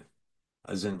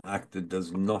 as an act that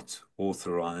does not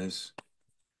authorize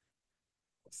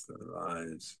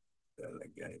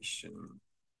delegation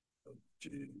of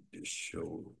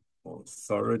judicial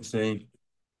authority,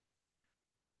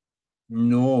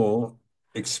 nor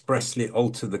expressly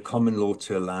alter the common law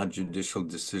to allow judicial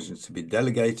decisions to be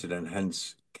delegated and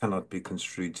hence cannot be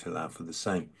construed to allow for the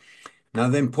same. Now,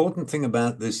 the important thing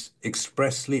about this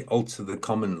expressly alter the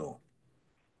common law,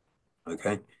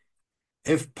 okay?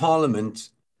 if Parliament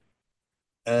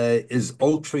is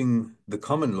altering the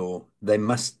common law, they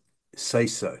must say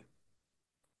so,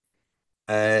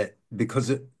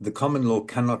 because the common law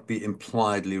cannot be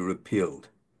impliedly repealed.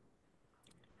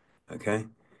 Okay.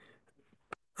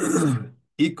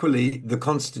 Equally, the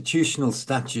constitutional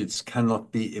statutes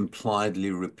cannot be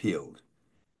impliedly repealed.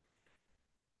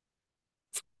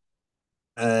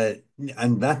 Uh,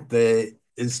 and that there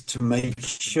is to make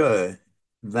sure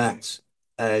that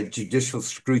judicial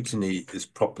scrutiny is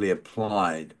properly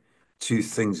applied to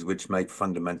things which make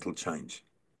fundamental change.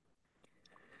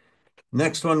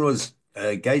 Next one was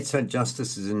Gateshead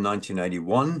Justices in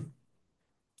 1981,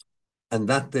 and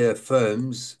that there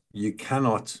affirms you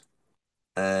cannot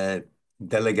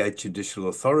delegate judicial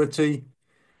authority,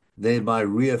 thereby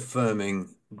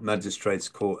reaffirming Magistrates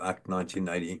Court Act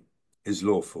 1980 is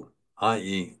lawful,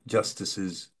 i.e.,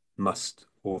 justices must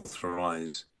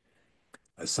authorize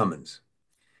a summons.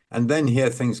 And then here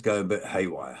things go a bit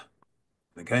haywire.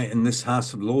 Okay, in this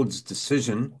House of Lords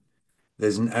decision,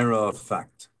 there's an error of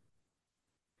fact.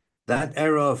 That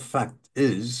error of fact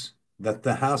is that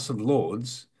the House of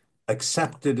Lords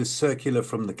accepted a circular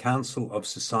from the Council of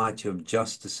Society of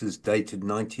Justices dated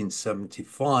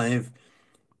 1975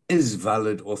 is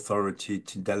valid authority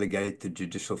to delegate the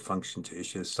judicial function to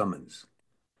issue a summons.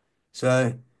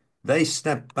 So they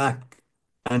stepped back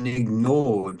and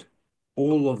ignored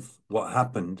all of what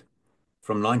happened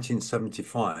from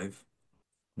 1975,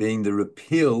 being the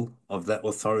repeal of that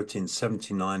authority in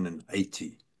 79 and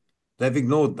 80. They've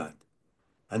ignored that.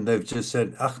 And they've just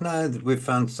said, "Ach, no, we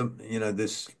found some,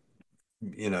 this,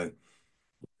 you know,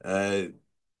 uh,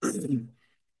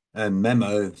 a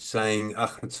memo saying,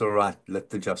 ach, it's all right, let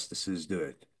the justices do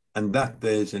it." And that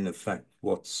there's in effect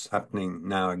what's happening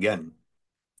now again,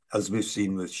 as we've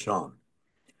seen with Sian.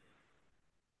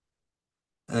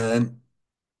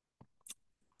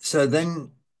 So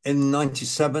then in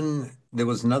 97, there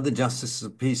was another Justices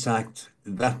of Peace Act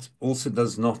that also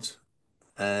does not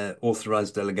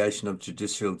authorize delegation of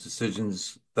judicial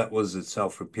decisions. That was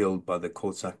itself repealed by the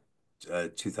Courts Act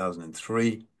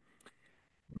 2003.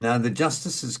 Now, the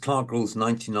Justices Clerk Rules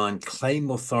 99 claim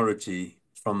authority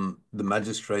from the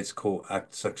Magistrates Court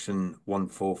Act, Section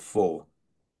 144.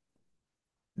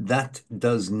 That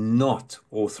does not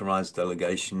authorize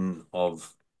delegation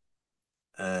of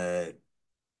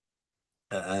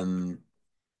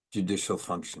judicial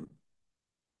function.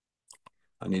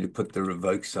 I need to put the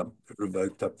revoked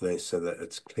up there so that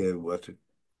it's clear what it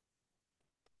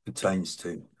pertains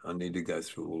to. I need to go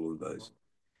through all of those.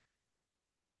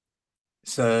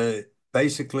 So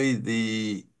basically,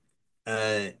 the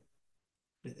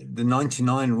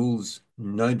 99 rules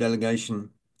no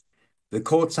delegation. The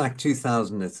Courts Act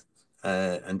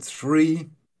 2003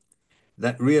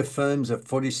 that reaffirms at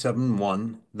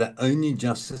 47.1 that only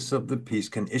justice of the peace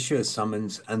can issue a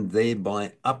summons, and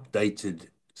thereby updated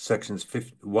sections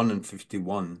 51 and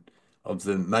 51 of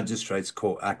the Magistrates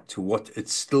Court Act to what it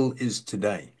still is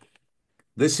today.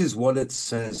 This is what it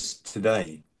says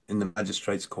today in the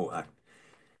Magistrates Court Act.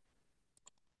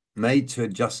 Made to a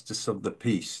justice of the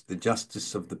peace. The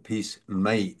justice of the peace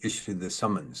may issue the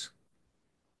summons.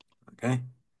 Okay?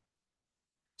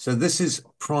 So this is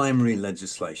primary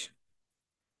legislation.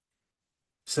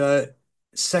 So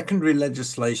secondary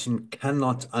legislation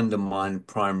cannot undermine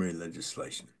primary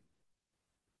legislation.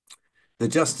 The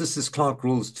Justices Clerk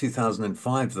Rules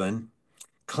 2005 then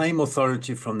claim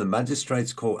authority from the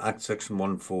Magistrates Court Act Section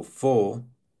 144,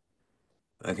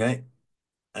 okay,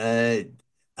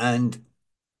 and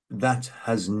that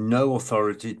has no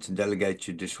authority to delegate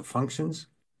judicial functions.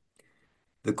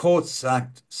 The Courts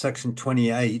Act Section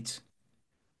 28,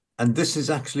 and this is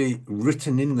actually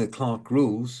written in the Clerk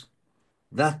Rules,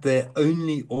 that there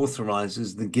only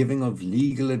authorizes the giving of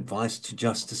legal advice to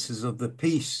justices of the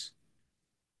peace.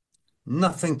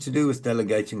 Nothing to do with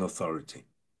delegating authority.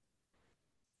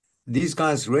 These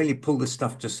guys really pull this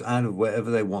stuff just out of wherever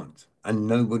they want, and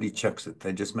nobody checks it.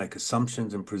 They just make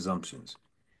assumptions and presumptions.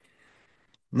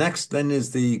 Next, then,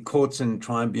 is the Courts and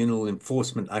Tribunal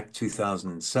Enforcement Act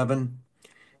 2007.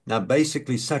 Now,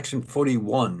 basically, Section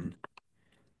 41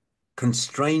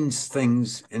 constrains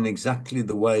things in exactly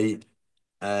the way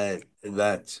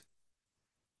that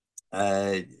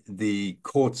the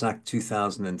Courts Act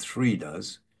 2003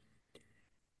 does,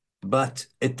 but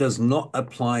it does not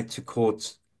apply to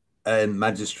courts and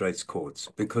magistrates courts,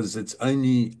 because it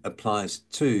only applies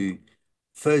to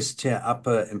first tier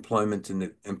upper employment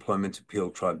and employment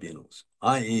appeal tribunals,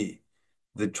 i.e.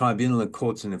 the Tribunal and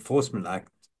Courts and Enforcement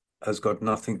Act has got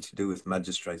nothing to do with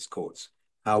magistrates courts.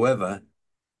 However,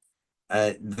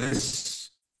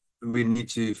 this we need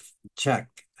to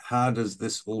check, how does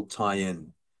this all tie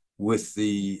in with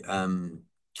the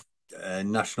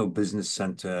National Business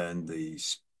Center and the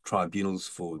tribunals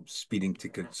for speeding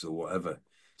tickets or whatever,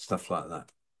 stuff like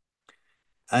that.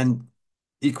 And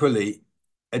equally,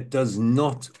 it does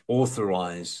not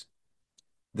authorize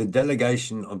the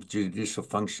delegation of judicial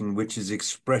function, which is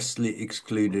expressly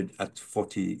excluded at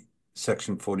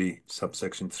section 40,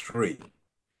 subsection 3.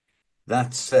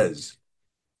 That says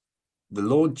the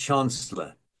Lord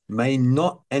Chancellor may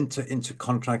not enter into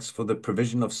contracts for the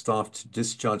provision of staff to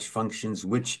discharge functions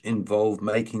which involve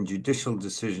making judicial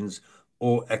decisions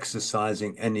or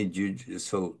exercising any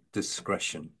judicial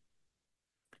discretion.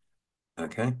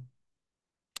 Okay?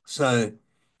 So,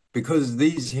 because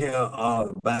these here are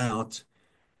about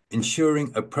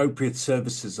ensuring appropriate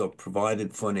services are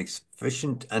provided for an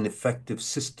efficient and effective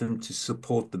system to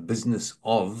support the business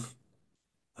of,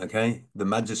 okay, the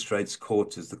Magistrates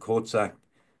Court is the Courts Act.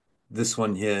 This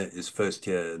one here is first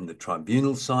here in the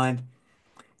tribunal side.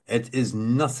 It is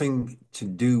nothing to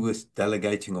do with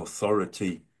delegating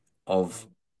authority of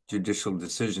judicial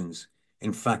decisions.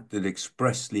 In fact, it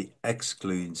expressly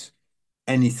excludes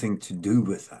anything to do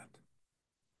with that.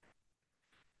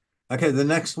 Okay, the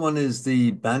next one is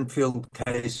the Banfield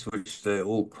case, which they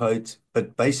all quote,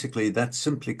 but basically that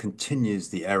simply continues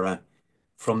the error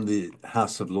from the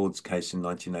House of Lords case in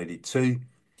 1982,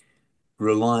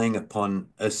 relying upon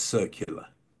a circular.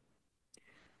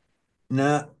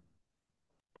 Now,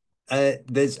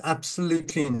 there's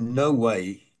absolutely no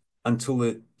way until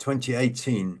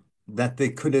 2018 that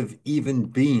there could have even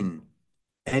been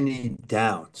any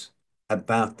doubt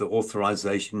about the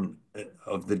authorization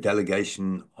of the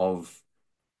delegation of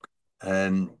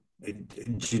um,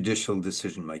 judicial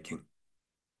decision making.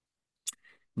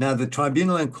 Now, the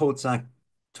Tribunal and Courts Act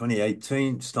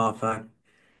 2018, Staff Act,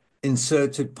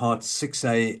 inserted Part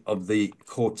 6A of the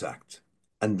Court Act,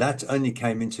 and that only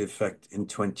came into effect in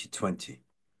 2020.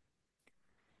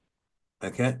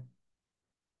 Okay.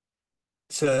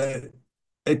 So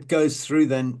it goes through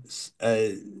then,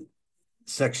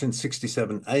 Section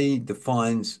 67A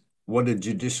defines what a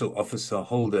judicial office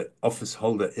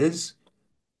holder is.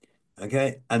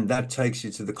 Okay. And that takes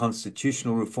you to the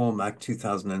Constitutional Reform Act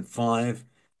 2005.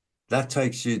 That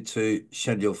takes you to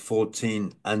Schedule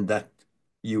 14, and that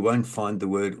you won't find the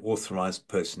word authorized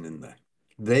person in there.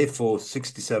 Therefore,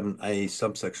 67A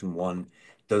subsection 1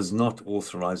 does not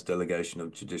authorize delegation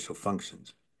of judicial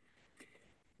functions.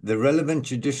 The relevant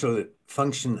judicial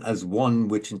function as one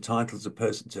which entitles a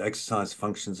person to exercise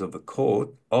functions of a court,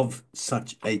 of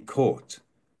such a court.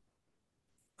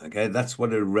 Okay, that's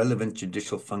what a relevant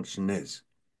judicial function is.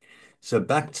 So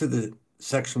back to the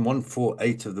section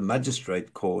 148 of the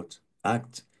Magistrate Court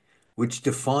Act, which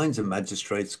defines a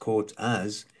magistrate's court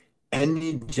as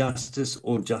any justice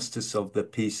or justice of the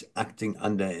peace acting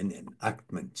under an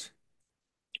enactment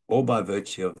or by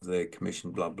virtue of the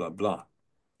commission, blah, blah, blah.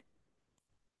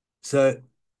 So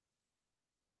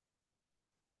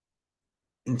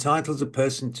entitles a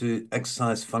person to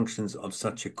exercise functions of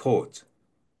such a court.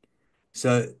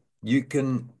 So you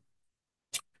can,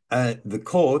 the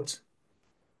court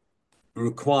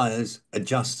requires a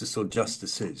justice or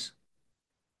justices.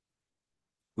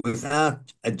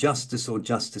 Without a justice or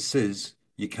justices,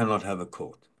 you cannot have a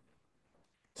court.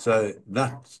 So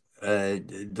that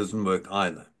doesn't work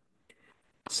either.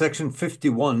 Section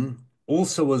 51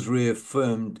 also was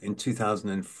reaffirmed in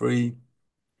 2003,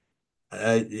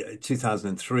 and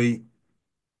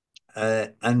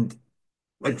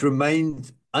it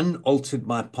remained unaltered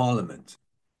by Parliament.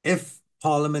 If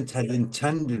Parliament had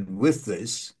intended with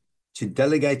this to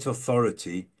delegate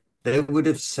authority, they would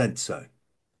have said so.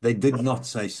 They did not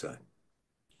say so.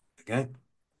 Okay.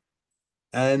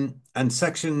 And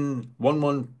section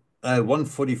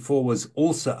 144 was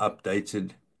also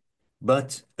updated,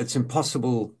 but it's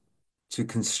impossible to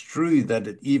construe that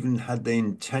it even had the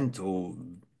intent or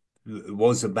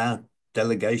was about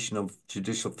delegation of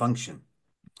judicial function,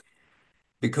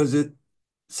 because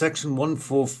section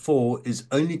 144 is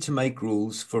only to make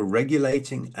rules for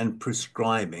regulating and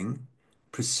prescribing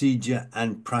procedure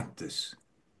and practice.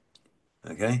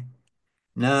 Okay.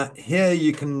 Now, here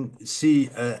you can see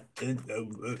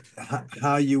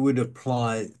how you would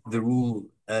apply the rule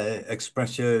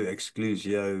expressio,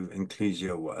 exclusio,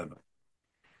 inclusio, whatever.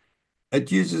 It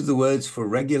uses the words for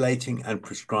regulating and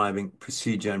prescribing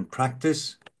procedure and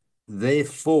practice.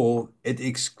 Therefore, it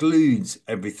excludes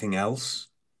everything else,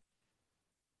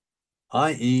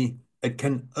 i.e., it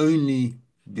can only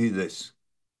do this.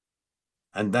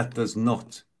 And that does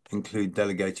not include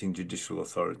delegating judicial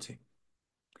authority.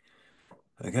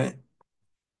 Okay.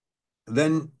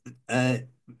 Then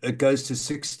it goes to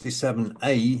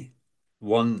 67A,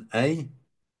 1A,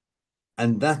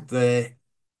 and that there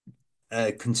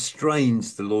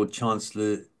constrains the Lord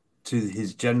Chancellor to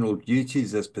his general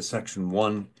duties as per Section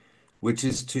 1, which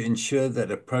is to ensure that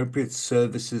appropriate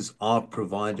services are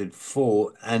provided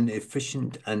for an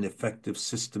efficient and effective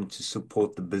system to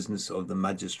support the business of the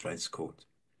Magistrates Court.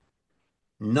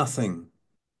 Nothing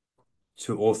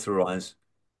to authorize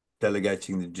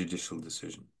delegating the judicial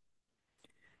decision.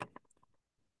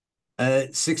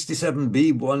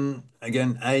 67B1,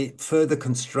 again, A, further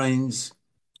constrains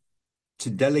to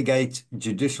delegate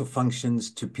judicial functions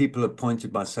to people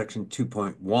appointed by Section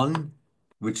 2.1,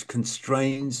 which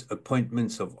constrains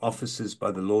appointments of officers by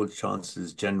the Lord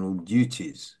Chancellor's general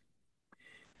duties,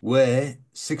 where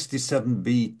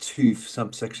 67B2,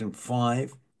 subsection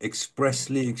 5,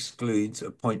 expressly excludes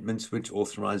appointments which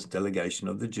authorize delegation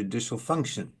of the judicial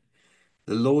function.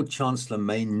 The Lord Chancellor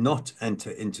may not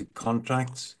enter into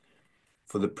contracts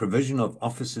for the provision of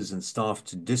officers and staff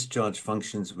to discharge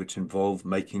functions which involve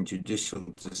making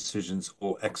judicial decisions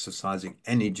or exercising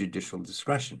any judicial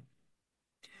discretion.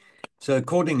 So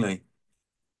accordingly,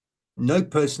 no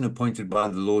person appointed by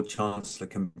the Lord Chancellor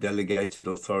can be delegated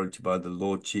authority by the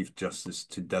Lord Chief Justice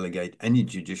to delegate any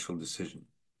judicial decision.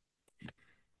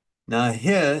 Now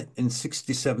here in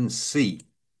 67C,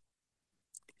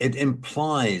 it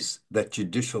implies that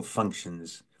judicial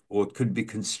functions, or it could be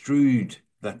construed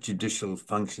that judicial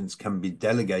functions can be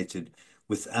delegated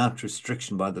without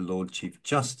restriction by the Lord Chief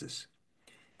Justice.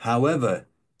 However,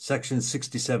 Section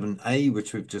 67A,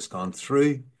 which we've just gone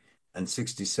through, and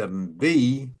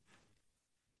 67B,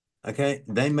 okay,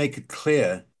 they make it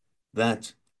clear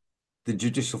that the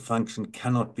judicial function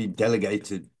cannot be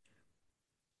delegated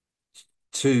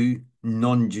to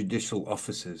non-judicial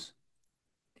officers.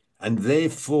 And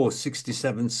therefore,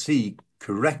 67C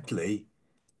correctly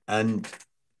and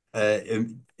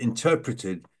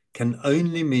interpreted can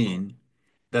only mean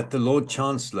that the Lord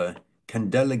Chancellor can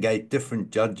delegate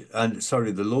different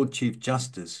the Lord Chief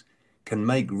Justice can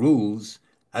make rules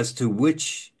as to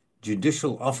which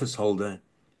judicial office holder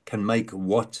can make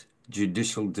what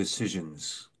judicial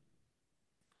decisions.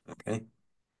 Okay.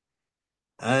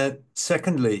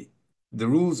 Secondly, the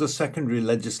rules are secondary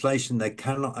legislation. They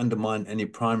cannot undermine any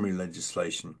primary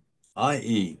legislation,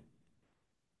 i.e.,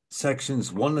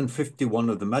 Sections 1 and 51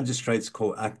 of the Magistrates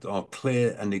Court Act are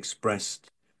clear and expressed.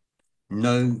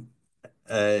 No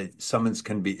summons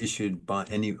can be issued by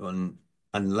anyone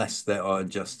unless they are a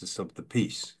justice of the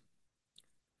peace.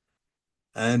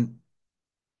 And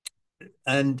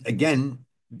again,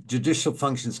 judicial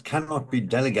functions cannot be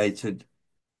delegated,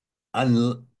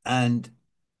 and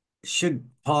should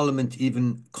Parliament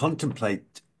even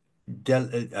contemplate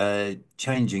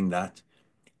changing that,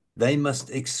 they must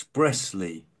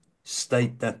expressly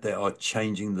state that they are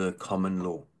changing the common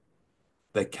law.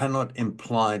 They cannot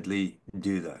impliedly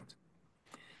do that.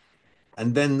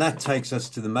 And then that takes us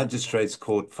to the Magistrates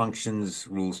Court Functions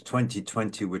Rules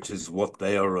 2020, which is what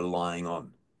they are relying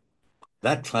on.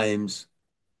 That claims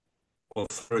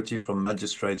authority from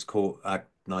Magistrates Court Act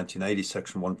 1980,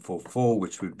 Section 144,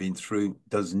 which we've been through,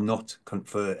 does not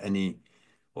confer any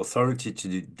authority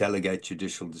to delegate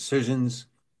judicial decisions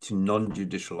to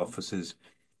non-judicial officers.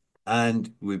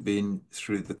 And we've been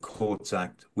through the Courts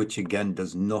Act, which again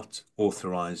does not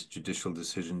authorize judicial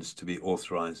decisions to be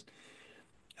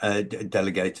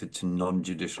delegated to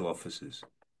non-judicial officers.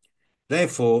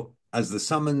 Therefore, as the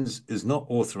summons is not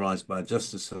authorized by a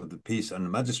Justice of the Peace and the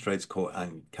Magistrates Court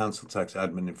and Council Tax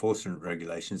Admin Enforcement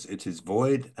Regulations, it is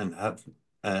void and of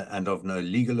no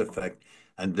legal effect,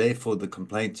 and therefore the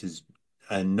complaint is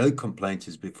no complaint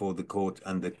is before the court,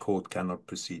 and the court cannot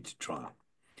proceed to trial.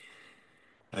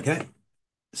 Okay,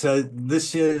 so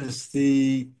this is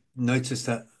the notice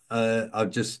that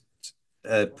I've just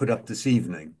put up this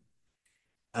evening,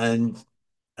 and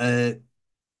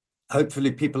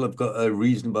hopefully people have got a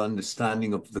reasonable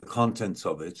understanding of the contents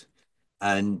of it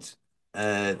and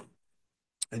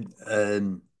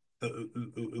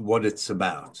what it's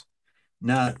about.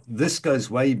 Now, this goes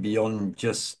way beyond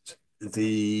just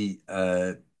the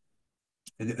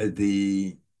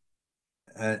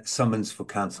summons for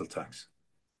council tax.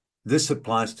 This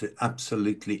applies to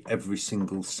absolutely every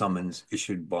single summons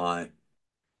issued by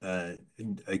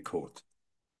a court.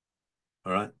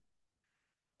 All right.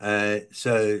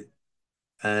 So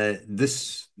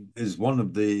this is one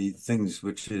of the things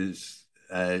which is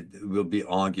we'll be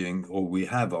arguing, or we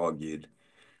have argued,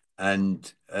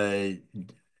 and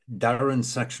Darren's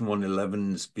Section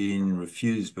 111 has been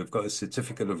refused. We've got a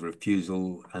certificate of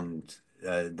refusal, and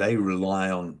they rely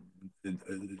on,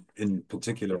 in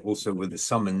particular, also with the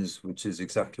summons, which is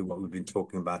exactly what we've been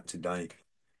talking about today.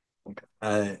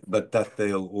 But that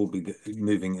they'll all be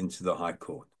moving into the High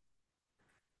Court.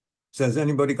 So has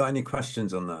anybody got any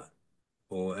questions on that?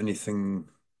 or anything?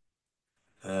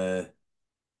 Uh,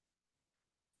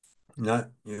 no,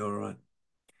 you're all right.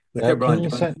 Okay, Yeah, can Brian, you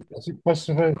do you want send, is it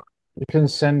possible you can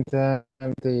send the,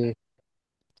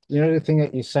 you know, the thing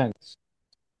that you sent?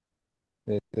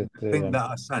 the thing that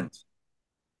I sent?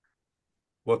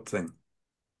 What thing?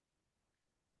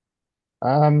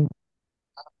 Um,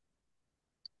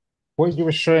 what you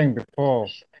were showing before,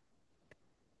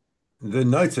 The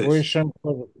what were you notice. showing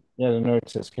before? Yeah, the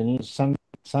notice. Can you send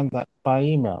that by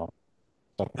email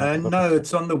so I can have a look No, at it?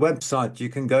 it's on the website. You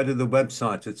can go to the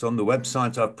website. It's on the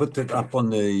website. I put it up on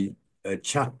the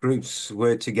chat groups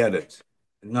where to get it.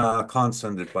 No, I can't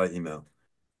send it by email.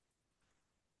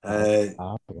 Okay.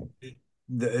 Uh, Okay.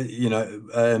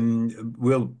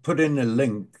 we'll put in a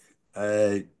link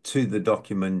to the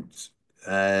document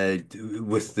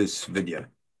with this video.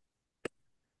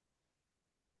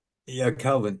 Yeah,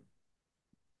 Calvin,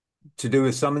 to do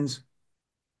with summons.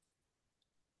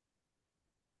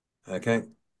 Okay.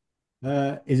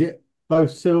 Is it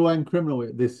both civil and criminal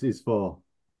this is for?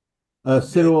 Uh,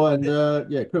 Civil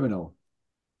and yeah, criminal.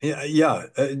 Yeah, yeah.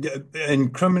 In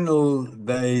criminal,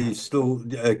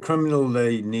 criminal.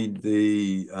 They need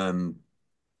the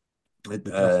The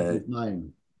uh, justice's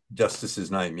name.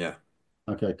 justice's name. Yeah.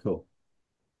 Okay, cool.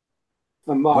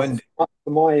 And Mark, When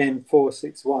for my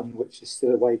N461, which is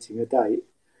still awaiting a date,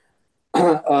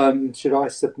 should I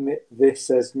submit this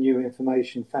as new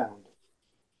information found?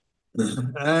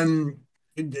 um,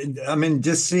 I mean,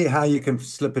 just see how you can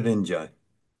slip it in, Joe.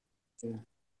 Yeah.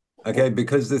 Okay. Okay,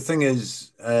 because the thing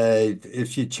is,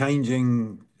 if you're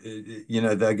changing,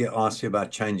 they'll get asked you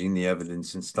about changing the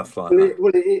evidence and stuff like that.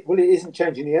 It isn't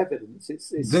changing the evidence. It's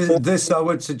This I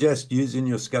would suggest using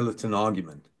your skeleton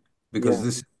argument because yeah.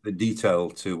 this is the detail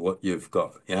to what you've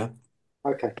got. Yeah.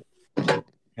 Okay.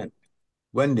 Okay.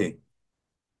 Wendy,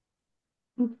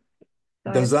 Sorry,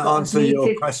 I does that forgot I was answer your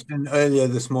muted. question earlier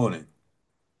this morning?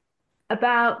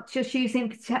 About just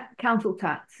using council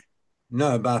tax.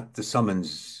 No, about the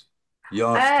summons. You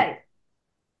asked. Uh,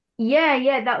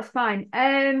 yeah, that was fine.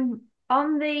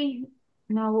 On the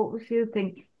no, what was the other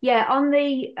thing? Yeah, on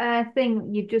the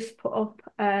thing you just put up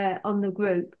on the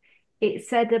group, it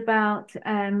said about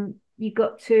you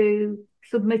got to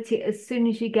submit it as soon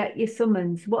as you get your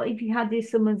summons. What if you had your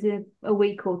summons in a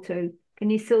week or two? Can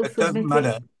you still It doesn't submit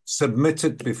it? matter. Submit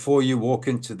it before you walk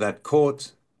into that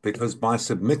court, because by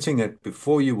submitting it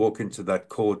before you walk into that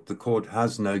court, the court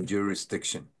has no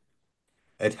jurisdiction.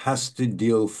 It has to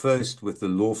deal first with the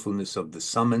lawfulness of the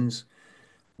summons.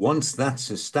 Once that's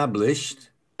established,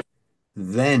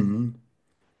 then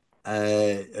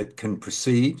it can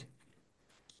proceed.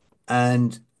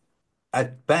 And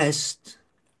at best,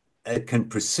 it can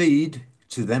proceed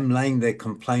to them laying their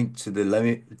complaint to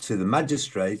the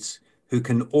magistrates who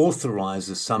can authorize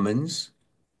a summons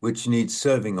which needs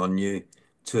serving on you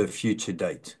to a future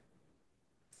date.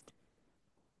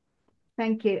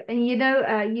 Thank you. And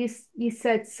you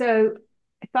said so.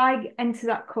 If I enter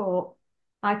that court,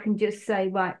 I can just say,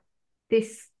 right,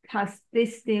 this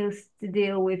deals to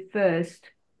deal with first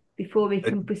before we Uh,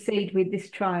 can proceed with this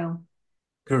trial.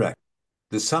 Correct.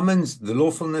 The summons, the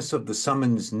lawfulness of the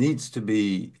summons needs to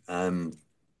be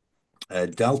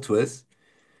dealt with.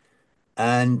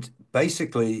 And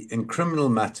basically, in criminal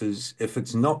matters, if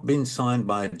it's not been signed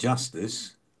by a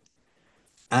justice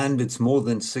and it's more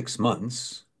than 6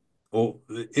 months, or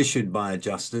issued by a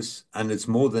justice and it's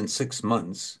more than 6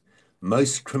 months,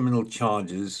 most criminal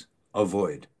charges are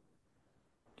void.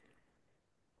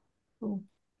 Cool.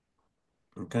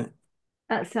 Okay.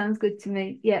 That sounds good to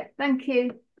me. Yeah, thank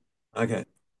you. Okay.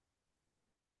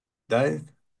 Dave?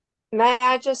 May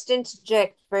I just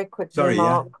interject very quickly, Sorry,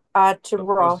 yeah. Mark, to Of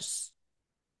course. Ross?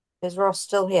 Is Ross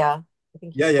still here? I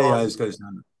think Yeah, he's yeah, yeah. I gone. was going to say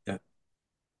that. Yeah.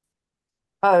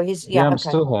 Oh, he's, Yeah, yeah, I'm okay.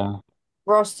 still here.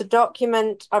 Ross, the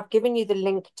document, I've given you the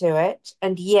link to it.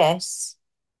 And yes,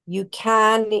 you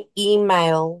can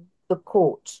email the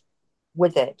court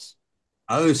with it.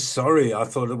 Oh, sorry. I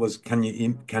thought it was, can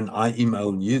I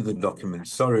email you the document?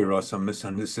 Sorry, Ross, I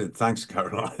misunderstood. Thanks,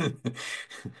 Caroline.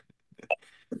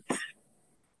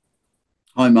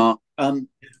 Hi, Mark.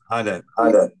 Hi there.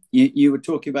 You were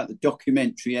talking about the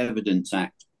Documentary Evidence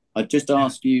Act. I just Yeah.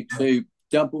 asked you to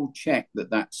double check that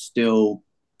that's still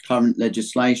current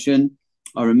legislation.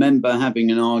 I remember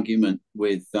having an argument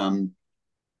with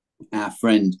our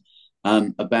friend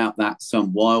about that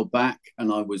some while back,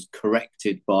 and I was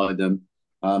corrected by them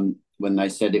when they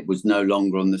said it was no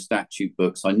longer on the statute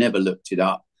books. I never looked it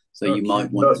up, so you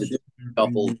might want to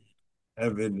double.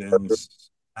 Evidence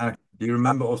Act. Do you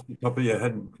remember off the top of your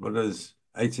head what is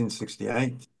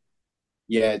 1868?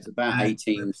 Yeah, it's about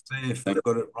 18. Let's see if we've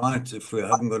got it right. If we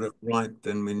haven't got it right,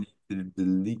 then we need to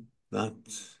delete that.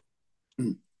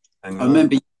 Mm. Hang I on.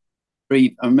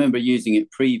 remember using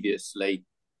it previously,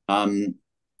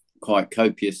 quite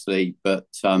copiously, but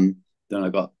then I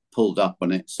got pulled up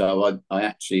on it, so I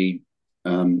actually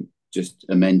just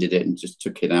amended it and just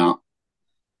took it out.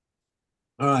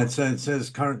 All right, so it says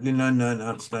currently no known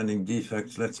outstanding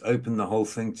defects. Let's open the whole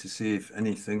thing to see if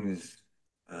anything is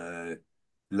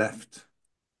left.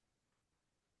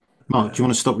 Mark, do you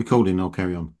want to stop recording? I'll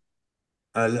carry on.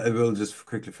 We'll just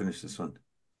quickly finish this one.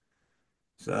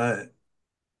 So,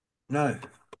 no,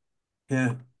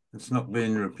 yeah, it's not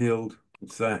been repealed.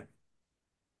 It's there.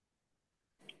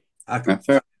 Act,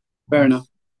 Fair enough.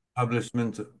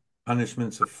 Publishment,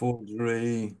 punishments of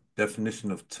forgery,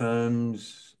 definition of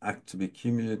terms, act to be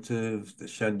cumulative, the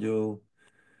schedule.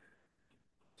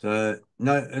 So,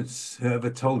 no, it's whoever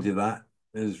told you that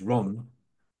is wrong.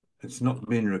 It's not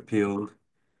been repealed.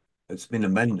 It's been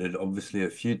amended, obviously, a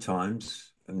few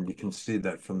times, and you can see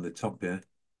that from the top here.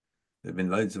 There have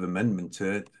been loads of amendment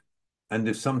to it. And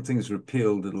if something's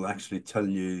repealed, it'll actually tell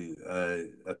you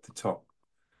at the top.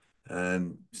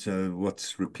 So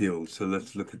what's repealed? So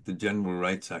let's look at the General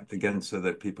Rates Act again so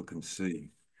that people can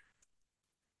see.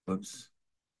 Whoops.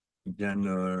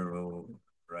 General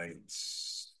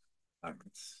Rates Act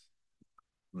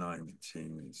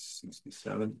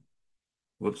 1967.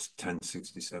 Whoops,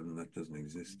 1067, that doesn't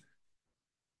exist.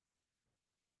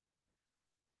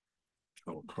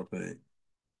 Control copy.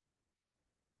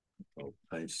 Control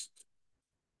paste.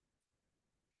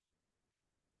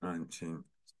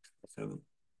 1967.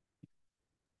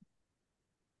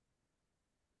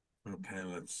 Okay,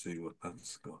 let's see what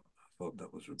that's got. I thought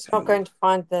that was It's not repealed. going to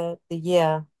find the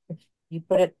year. If you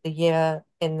put it the year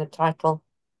in the title.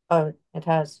 Oh, it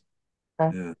has.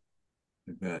 Okay. Yeah.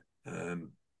 Okay.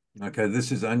 Okay,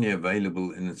 this is only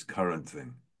available in its current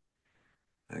thing.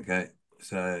 Okay,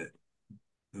 so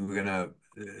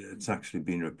it's actually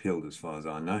been repealed as far as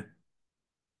I know.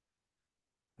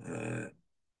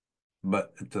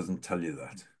 But it doesn't tell you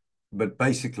that. But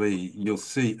basically, you'll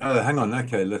see. Oh, hang on.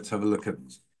 Okay, let's have a look at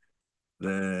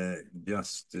the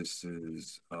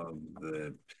Justices of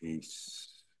the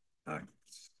Peace Act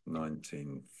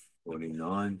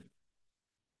 1949.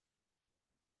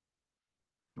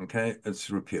 Okay, it's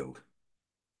repealed.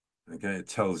 Okay, it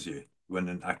tells you when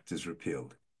an act is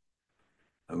repealed.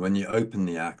 And when you open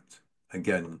the act,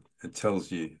 again, it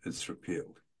tells you it's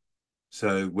repealed.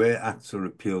 So where acts are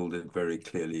repealed, it very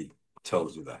clearly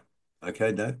tells you that.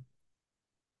 Okay, Dave?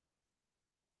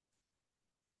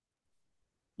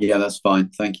 Yeah, that's fine.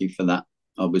 Thank you for that.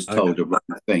 I was told the right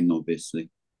thing, obviously.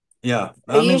 Yeah.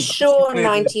 Are you sure,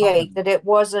 98, that it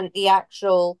wasn't the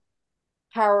actual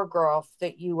paragraph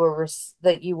that you were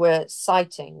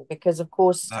citing? Because of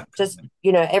course, just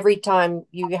every time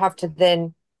you have to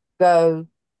then go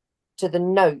to the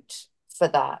note for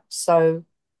that. So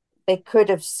they could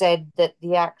have said that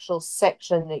the actual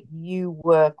section that you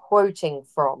were quoting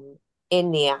from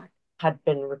in the act had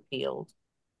been repealed.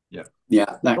 Yeah.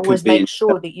 Yeah, that Always could be. make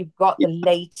sure that you've got the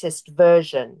latest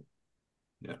version.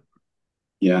 Yeah.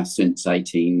 Yeah, since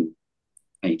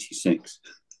 1886.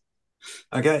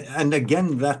 Okay, and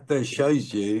again, that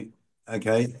shows you,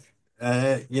 okay,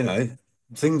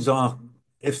 things are,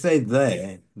 if they're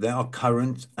there, they are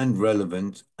current and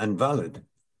relevant and valid.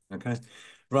 Okay.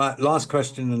 Right, last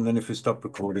question, and then if we stop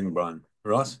recording, Brian.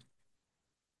 Ross?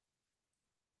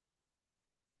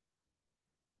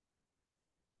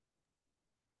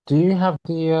 Do you have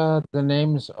the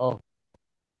names of?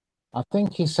 I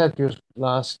think you said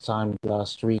last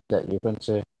week that you're going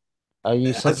to. Are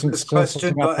you Has this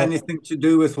question got anything to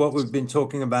do with what we've been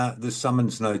talking about, the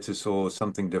summons notice, or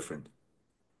something different?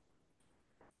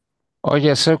 Oh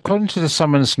yeah, so according to the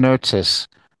summons notice,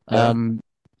 Yeah.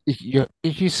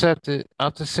 if you said that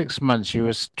after 6 months, you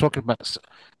was talking about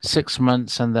 6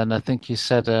 months, and then I think you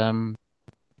said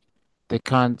they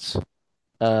can't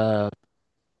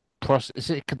process. Is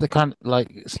it they can't,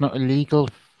 like, it's not illegal?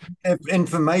 If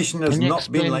information has Can you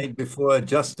not been explain? laid before a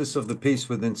justice of the peace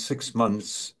within 6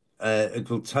 months, it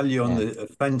will tell you on Yeah. the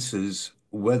offences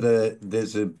whether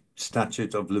there's a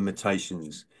statute of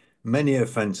limitations. Many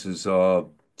offences are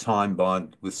time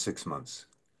barred with 6 months,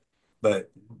 but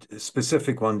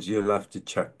specific ones you'll have to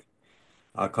check.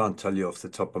 I can't tell you off the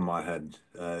top of my head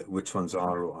which ones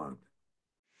are or aren't.